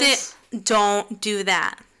doctor's office. Don't do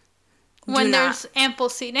that. When there's ample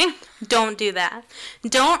seating. Don't do that.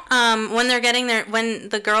 Don't, when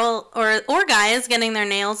the girl or guy is getting their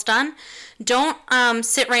nails done, don't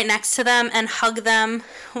sit right next to them and hug them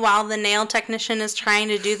while the nail technician is trying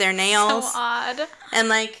to do their nails. So odd. And,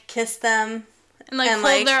 like, kiss them. And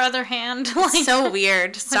hold their other hand. Like, so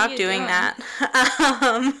weird. Stop doing that.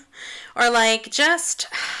 Or, like, just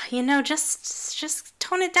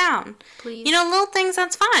tone it down. Please. You know, little things,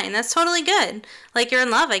 that's fine. That's totally good. Like, you're in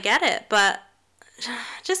love, I get it. But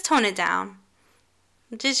just tone it down.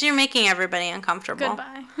 You're making everybody uncomfortable.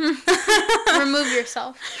 Goodbye. Remove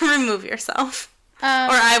yourself. Remove yourself. Or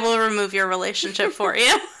I will remove your relationship for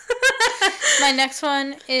you. My next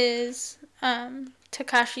one is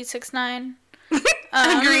Tekashi 6ix9ine.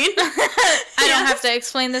 Agreed. I don't have to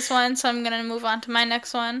explain this one, so I'm going to move on to my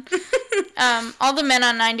next one. All the men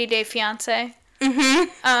on 90 Day Fiancé. Mm-hmm.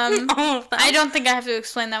 I don't think I have to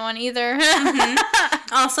explain that one either.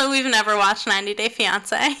 Mm-hmm. Also, we've never watched 90 Day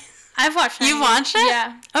Fiancé. I've watched 90 You watched it?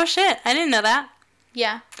 Yeah. Oh, shit. I didn't know that.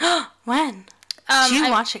 Yeah. When? Do you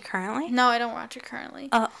watch it currently? No, I don't watch it currently.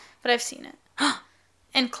 Oh. But I've seen it.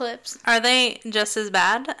 And clips. Are they just as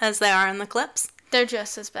bad as they are in the clips? They're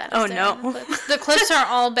just as bad as in the clips. The clips are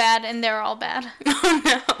all bad, and they're all bad. Oh,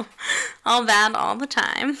 no. All bad all the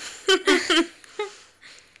time.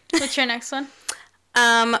 What's your next one?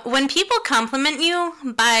 When people compliment you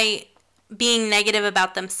by being negative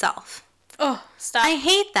about themselves. Oh, stop. I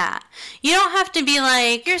hate that. You don't have to be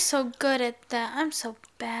like, you're so good at that. I'm so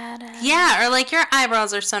bad at it. Yeah, or like, your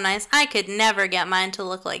eyebrows are so nice. I could never get mine to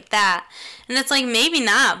look like that. And it's like, maybe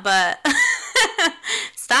not, but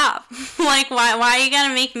stop. Like, why are you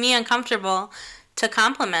gonna make me uncomfortable to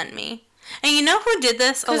compliment me? And you know who did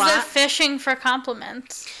this a lot? Because they're fishing for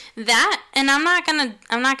compliments. That, and I'm not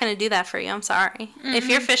gonna do that for you. I'm sorry. Mm-hmm. If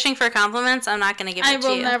you're fishing for compliments, I'm not gonna give it to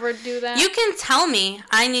you. I will never do that. You can tell me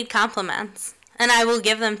I need compliments, and I will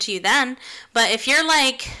give them to you then. But if you're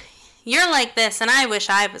like this, and I wish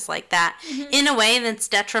I was like that, mm-hmm. in a way that's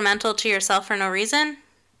detrimental to yourself for no reason,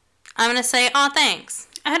 I'm gonna say, oh, thanks.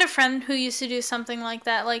 I had a friend who used to do something like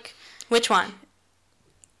that. Like, which one?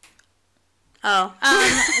 Oh.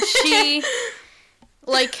 She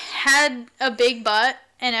like had a big butt.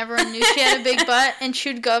 And everyone knew she had a big butt, and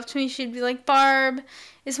she would go up to me, she'd be like, Barb,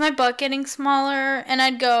 is my butt getting smaller? And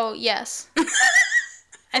I'd go, yes.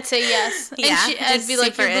 I'd say yes. Yeah, and I'd be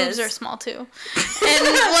like, your boobs are small too. And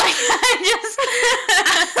like,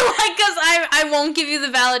 because I won't give you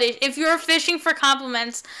the validation. If you're fishing for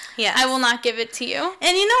compliments, yes. I will not give it to you.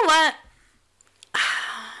 And you know what?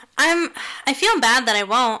 I feel bad that I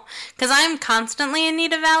won't, because I'm constantly in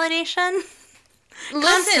need of validation.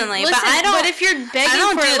 Constantly, listen, but I don't. But if you're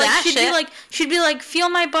begging for it, like, she'd be like,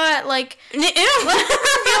 feel my butt, like, feel my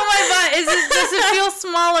butt. Does it feel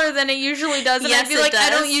smaller than it usually does? And yes, I'd be like,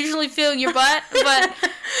 I don't usually feel your butt, but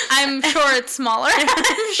I'm sure it's smaller.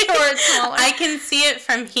 I'm sure it's smaller. I can see it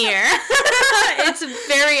from here. It's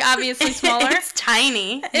very obviously smaller. It's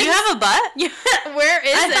tiny. Do you have a butt? Yeah. Where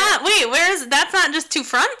is it? Wait, where is it? That's not just two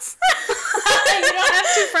fronts? You don't have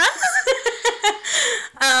two fronts?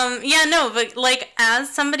 Yeah, no, but like, as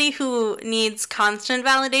somebody who needs constant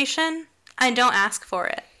validation, I don't ask for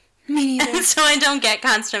it. Me neither. So I don't get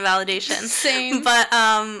constant validation. Same. But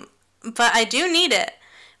I do need it.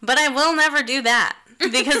 But I will never do that,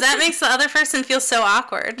 because that makes the other person feel so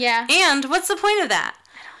awkward. Yeah. And what's the point of that?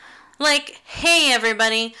 I don't know. Like, hey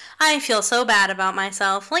everybody, I feel so bad about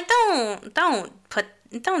myself. Like,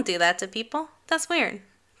 don't do that to people. That's weird.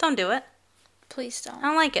 Don't do it. Please don't. I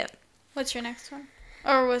don't like it. What's your next one?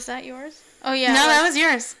 Or was that yours? Oh, yeah. No, that was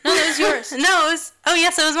yours. No, that was yours. No, it was... Oh,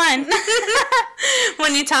 yes, it was mine.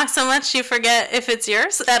 When you talk so much, you forget if it's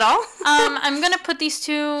yours at all. I'm going to put these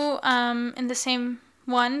two in the same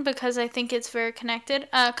one because I think it's very connected.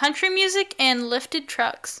 Country music and lifted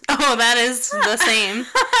trucks. Oh, that is the same.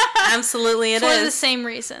 Absolutely it For is. the same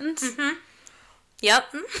reasons. Mm-hmm.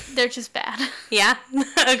 Yep. They're just bad. Yeah,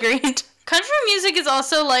 agreed. Country music is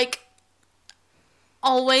also, like,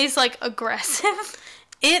 always, like, aggressive.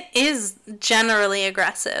 It is generally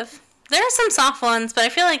aggressive. There are some soft ones, but I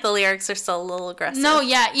feel like the lyrics are still a little aggressive. No,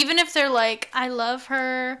 yeah, even if they're like, I love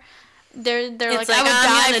her, they're like, I would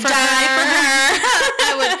I'm gonna die for her.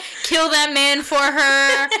 I would kill that man for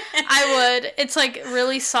her. It's like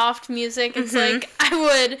really soft music. It's like, I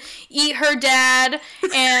would eat her dad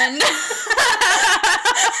and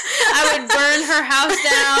I would burn her house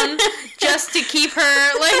down just to keep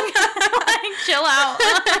her, like chill out.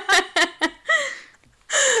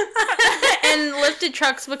 And lifted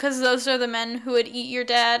trucks because those are the men who would eat your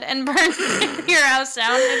dad and burn your house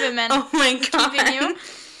down if it meant keeping you.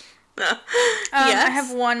 Yes. I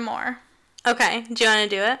have one more. Okay, do you want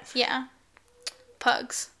to do it? Yeah.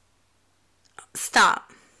 Pugs.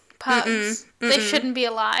 Stop. Pugs. They shouldn't be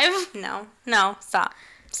alive. No, stop.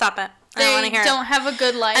 Stop it. I don't want to hear it. They don't have a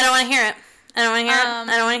good life. I don't want to hear it. I don't want to hear it.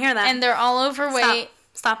 I don't want to hear that. And they're all overweight.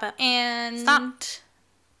 Stop it. And Stop.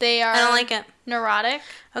 They are I don't like it. Neurotic.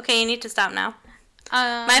 Okay, you need to stop now.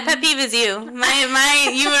 My pet peeve is you.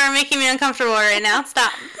 You are making me uncomfortable right now.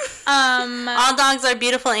 Stop. All dogs are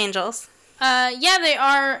beautiful angels. Yeah, they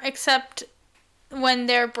are, except when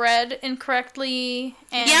they're bred incorrectly.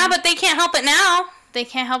 And yeah, but they can't help it now. They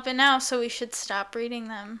can't help it now, so we should stop breeding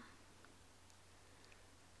them.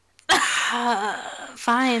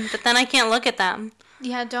 Fine, but then I can't look at them.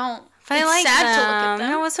 Yeah, don't. It's like sad to look at them.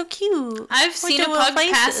 No, it's so cute. I've seen a pug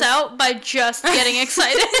pass out by just getting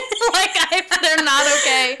excited. They're not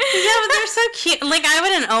okay. Yeah, but they're so cute. Like, I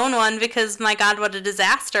wouldn't own one because, my God, what a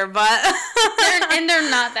disaster, but... they're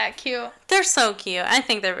not that cute. They're so cute. I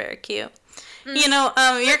think they're very cute. You know,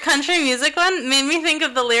 your country music one made me think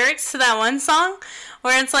of the lyrics to that one song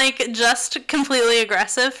where it's, like, just completely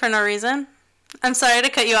aggressive for no reason. I'm sorry to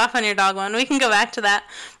cut you off on your dog one. We can go back to that.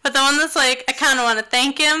 But the one that's like, I kind of want to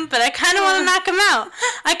thank him, but I kind of want to knock him out.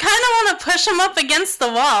 I kind of want to push him up against the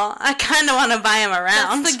wall. I kind of want to buy him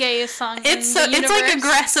around. That's the gayest song It's like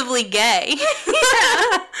aggressively gay.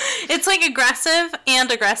 Yeah. It's like aggressive and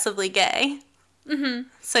aggressively gay. Mm-hmm.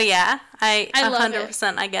 So yeah, I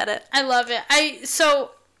 100% I get it. I love it.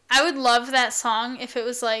 I would love that song if it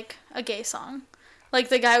was like a gay song. Like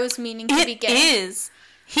the guy was meaning to be gay. It is.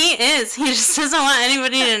 He is. He just doesn't want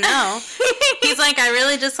anybody to know. He's like, I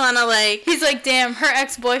really just want to, like... He's like, damn, her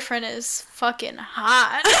ex-boyfriend is fucking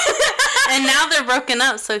hot. And now they're broken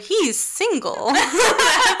up, so he's single.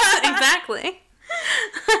 Exactly.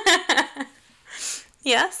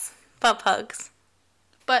 Yes, but pugs.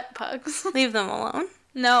 But pugs. Leave them alone.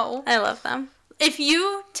 No. I love them. If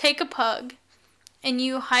you take a pug and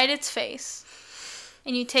you hide its face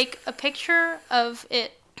and you take a picture of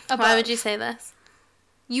it above... Why would you say this?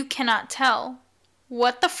 You cannot tell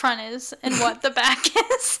what the front is and what the back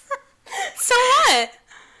is. So what?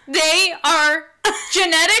 They are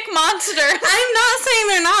genetic monsters. I'm not saying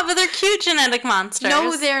they're not, but they're cute genetic monsters.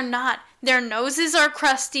 No, they're not. Their noses are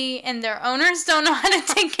crusty, and their owners don't know how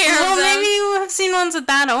to take care of them. Well, maybe you have seen ones with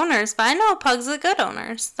bad owners, but I know pugs with good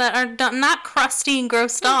owners that are not crusty and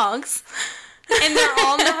gross dogs. And they're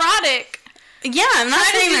all neurotic. Yeah, I'm not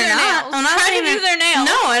saying they're not. I'm not saying do their nails.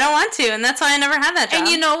 No, I don't want to, and that's why I never had that job. And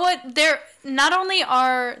you know what? Not only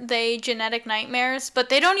are they genetic nightmares, but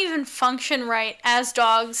they don't even function right as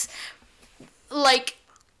dogs. Like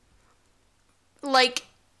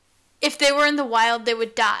if they were in the wild, they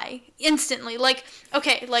would die instantly. Like,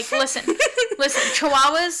 okay, like listen,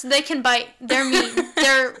 Chihuahuas, they can bite. They're mean.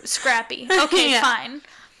 They're scrappy. Okay, yeah. Fine.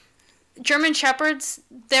 German Shepherds,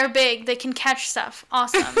 they're big. They can catch stuff.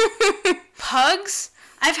 Awesome. Pugs?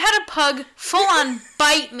 I've had a pug full on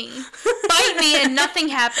bite me, and nothing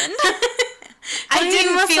happened. I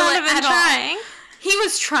didn't feel it at all. He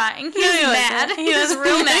was trying. He was mad. He was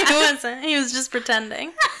real mad. He wasn't. He was just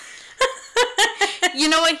pretending. You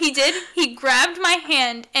know what he did? He grabbed my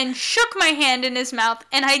hand and shook my hand in his mouth,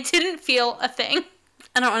 and I didn't feel a thing.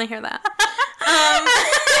 I don't want to hear that.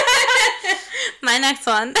 My next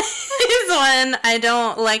one is when I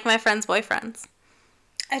don't like my friends' boyfriends.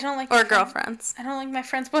 I don't like or girlfriends. I don't like my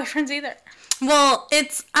friends' boyfriends either. Well,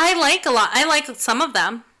 I like a lot. I like some of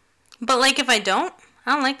them, but like if I don't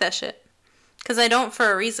like that shit. Because I don't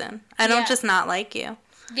for a reason. I don't just not like you.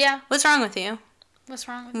 Yeah. What's wrong with you? What's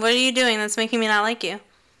wrong with you? What are you doing that's making me not like you?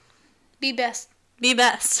 Be best. Be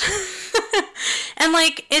best. And,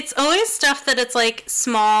 like, it's always stuff that it's, like,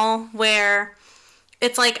 small, where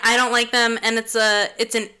it's, like, I don't like them, and it's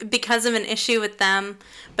because of an issue with them,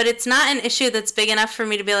 but it's not an issue that's big enough for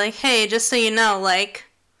me to be like, hey, just so you know, like,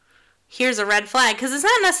 here's a red flag. Because it's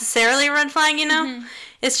not necessarily a red flag, you know? Mm-hmm.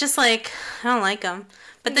 It's just, like, I don't like them.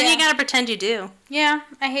 But then you gotta pretend you do. Yeah,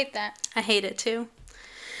 I hate that. I hate it, too.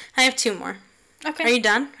 I have 2 more. Okay. Are you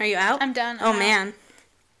done? Are you out? I'm done. Oh, man.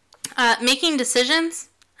 Making decisions.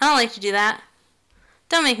 I don't like to do that.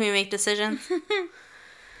 Don't make me make decisions.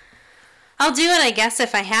 I'll do it, I guess,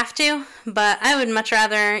 if I have to, but I would much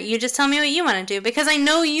rather you just tell me what you want to do, because I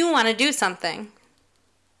know you want to do something.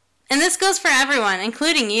 And this goes for everyone,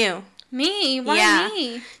 including you. Me? Why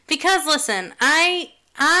me? Because, listen, I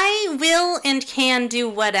will and can do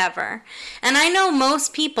whatever. And I know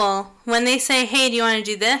most people, when they say, hey, do you want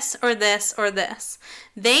to do this or this or this?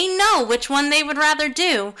 They know which one they would rather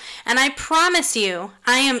do. And I promise you,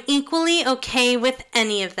 I am equally okay with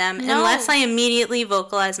any of them, unless I immediately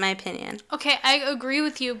vocalize my opinion. Okay, I agree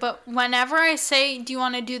with you, but whenever I say, do you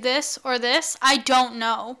want to do this or this, I don't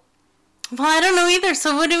know. Well, I don't know either,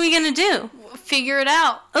 so what are we going to do? Figure it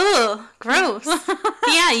out. Ugh, gross.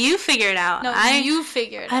 Yeah, you figure it out. No, you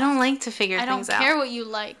figure it out. I don't like to figure things out. I don't care what you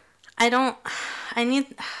like. I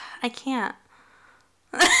can't.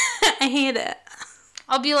 I hate it.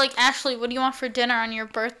 I'll be like, Ashley, what do you want for dinner on your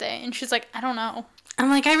birthday? And she's like, I don't know. I'm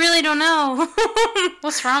like, I really don't know.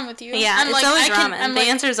 What's wrong with you? Yeah, it's always ramen. The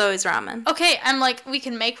answer is always ramen. Okay, I'm like, we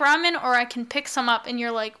can make ramen, or I can pick some up, and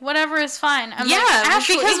you're like, whatever is fine. I'm like,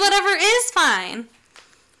 Ashley, because whatever is fine.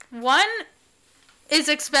 One is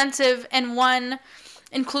expensive, and one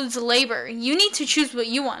includes labor. You need to choose what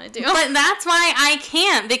you want to do. But that's why I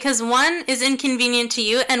can't, because one is inconvenient to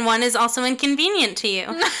you, and one is also inconvenient to you.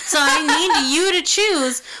 So I need you to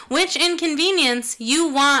choose which inconvenience you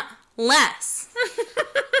want less.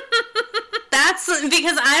 That's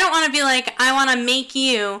because I don't want to be like, I want to make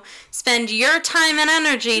you spend your time and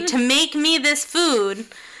energy to make me this food.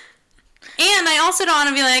 And I also don't want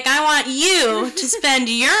to be like, I want you to spend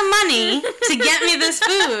your money to get me this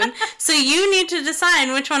food. So you need to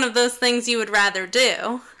decide which one of those things you would rather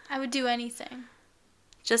do. I would do anything.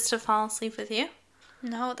 Just to fall asleep with you?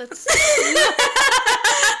 No, that's...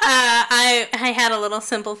 I had a little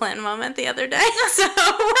Simple Plan moment the other day, so...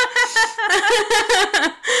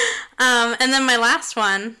 and then my last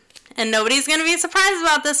one, and nobody's going to be surprised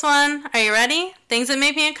about this one. Are you ready? Things that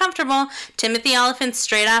make me uncomfortable. Timothy Olyphant's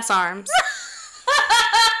straight-ass arms.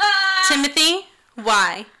 Timothy,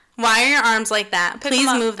 why? Why are your arms like that?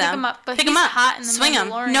 Please move them. Pick him up. But pick him up. Hot in the Swing him.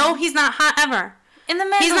 Mandalorian. No, he's not hot ever. In the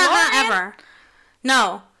Mandalorian? He's not hot ever.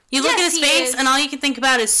 No. You look at his face, is. and all you can think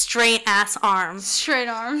about is straight-ass arms. Straight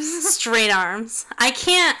arms. Straight arms. I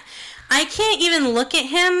can't even look at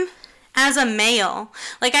him as a male.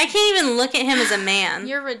 Like, I can't even look at him as a man.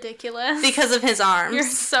 You're ridiculous. Because of his arms. You're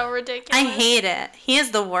so ridiculous. I hate it. He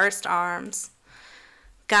has the worst arms.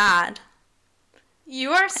 God.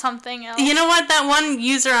 You are something else. You know what? That one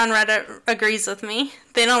user on Reddit agrees with me.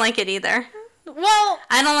 They don't like it either. Well...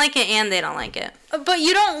 I don't like it, and they don't like it. But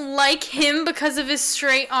you don't like him because of his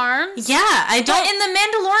straight arms? Yeah, I don't... But in The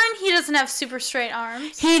Mandalorian, he doesn't have super straight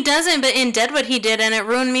arms. He doesn't, but in Deadwood he did, and it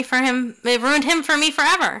ruined him for me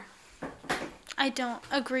forever. I don't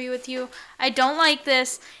agree with you. I don't like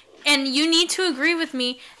this. And you need to agree with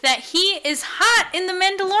me that he is hot in The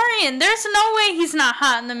Mandalorian. There's no way he's not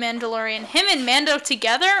hot in The Mandalorian. Him and Mando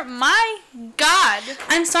together, my God.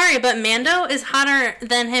 I'm sorry, but Mando is hotter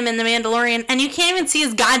than him in The Mandalorian, and you can't even see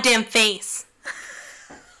his goddamn face.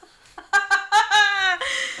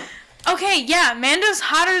 Okay, yeah, Mando's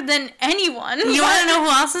hotter than anyone. You want to know who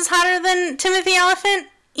else is hotter than Timothy Olyphant,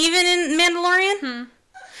 even in Mandalorian?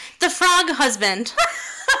 The Frog Husband.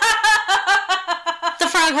 The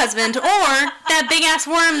Frog Husband, or that big-ass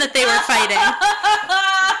worm that they were fighting.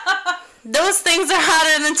 Those things are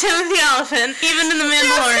hotter than Timothy Olyphant, even in The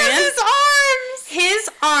Mandalorian. His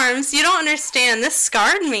arms, you don't understand. This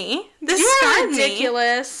scarred me. This scarred me.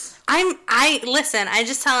 Ridiculous. Listen, I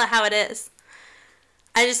just tell it how it is.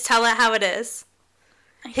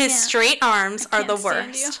 His straight arms are the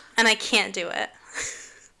worst, and I can't do it.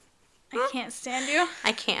 I can't stand you.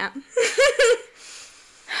 I can't.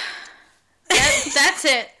 That's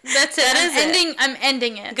it. I'm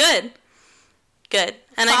ending it. Good.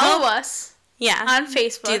 And follow us. Yeah. On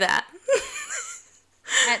Facebook. Do that.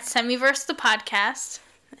 At Semiverse the podcast.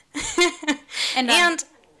 and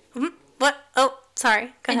what? Oh,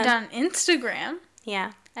 sorry. Go ahead. And on Instagram.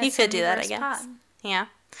 Yeah. You could do that, I guess. Pod. Yeah.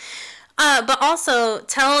 But also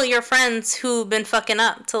tell your friends who've been fucking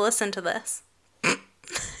up to listen to this.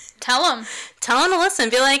 Tell him. Tell him to listen.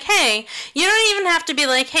 Be like, hey, you don't even have to be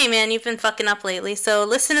like, hey, man, you've been fucking up lately, so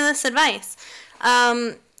listen to this advice.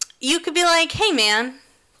 You could be like, hey, man,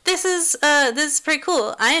 this is pretty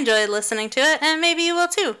cool. I enjoyed listening to it, and maybe you will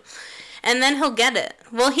too. And then he'll get it.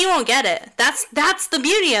 Well, he won't get it. That's the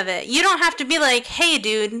beauty of it. You don't have to be like, hey,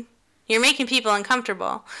 dude, you're making people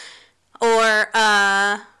uncomfortable. Or,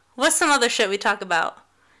 what's some other shit we talk about?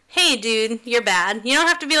 Hey, dude, you're bad. You don't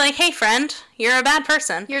have to be like, hey, friend, you're a bad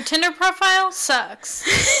person. Your Tinder profile sucks.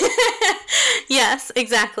 Yes,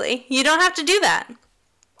 exactly. You don't have to do that.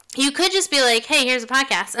 You could just be like, hey, here's a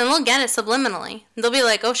podcast, and they'll get it subliminally. They'll be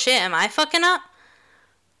like, oh, shit, am I fucking up?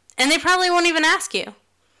 And they probably won't even ask you.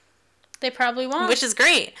 They probably won't. Which is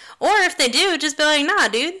great. Or if they do, just be like, nah,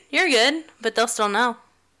 dude, you're good. But they'll still know.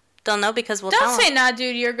 They'll know because we'll tell them. Don't say, nah,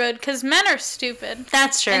 dude, you're good, because men are stupid.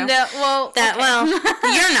 That's true. And Well,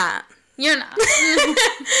 you're not. You're not.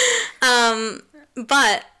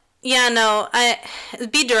 But, yeah, no,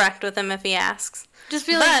 be direct with him if he asks. Just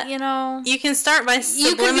be like, you know. You can start by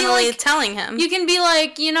subliminally telling him. You can be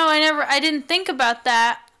like, you know, I didn't think about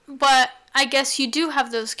that, but I guess you do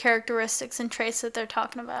have those characteristics and traits that they're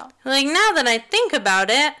talking about. Like, now that I think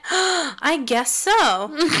about it, I guess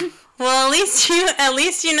so. Well, at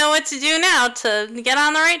least you know what to do now to get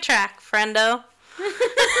on the right track, friendo.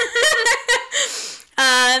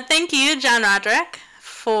 Thank you, John Roderick,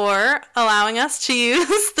 for allowing us to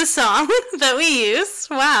use the song that we use.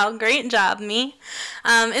 Wow, great job, me.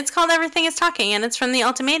 It's called Everything is Talking, and it's from the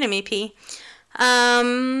Ultimatum EP.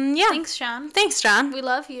 Yeah. Thanks, John. Thanks, John. We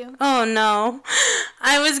love you. Oh, no.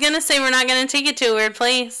 I was going to say we're not going to take it to a weird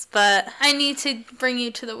place, but... I need to bring you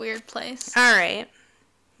to the weird place. All right.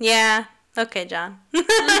 Yeah. Okay, John. Yep.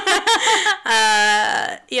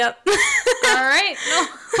 All right.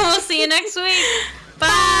 We'll see you next week.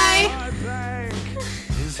 Bye.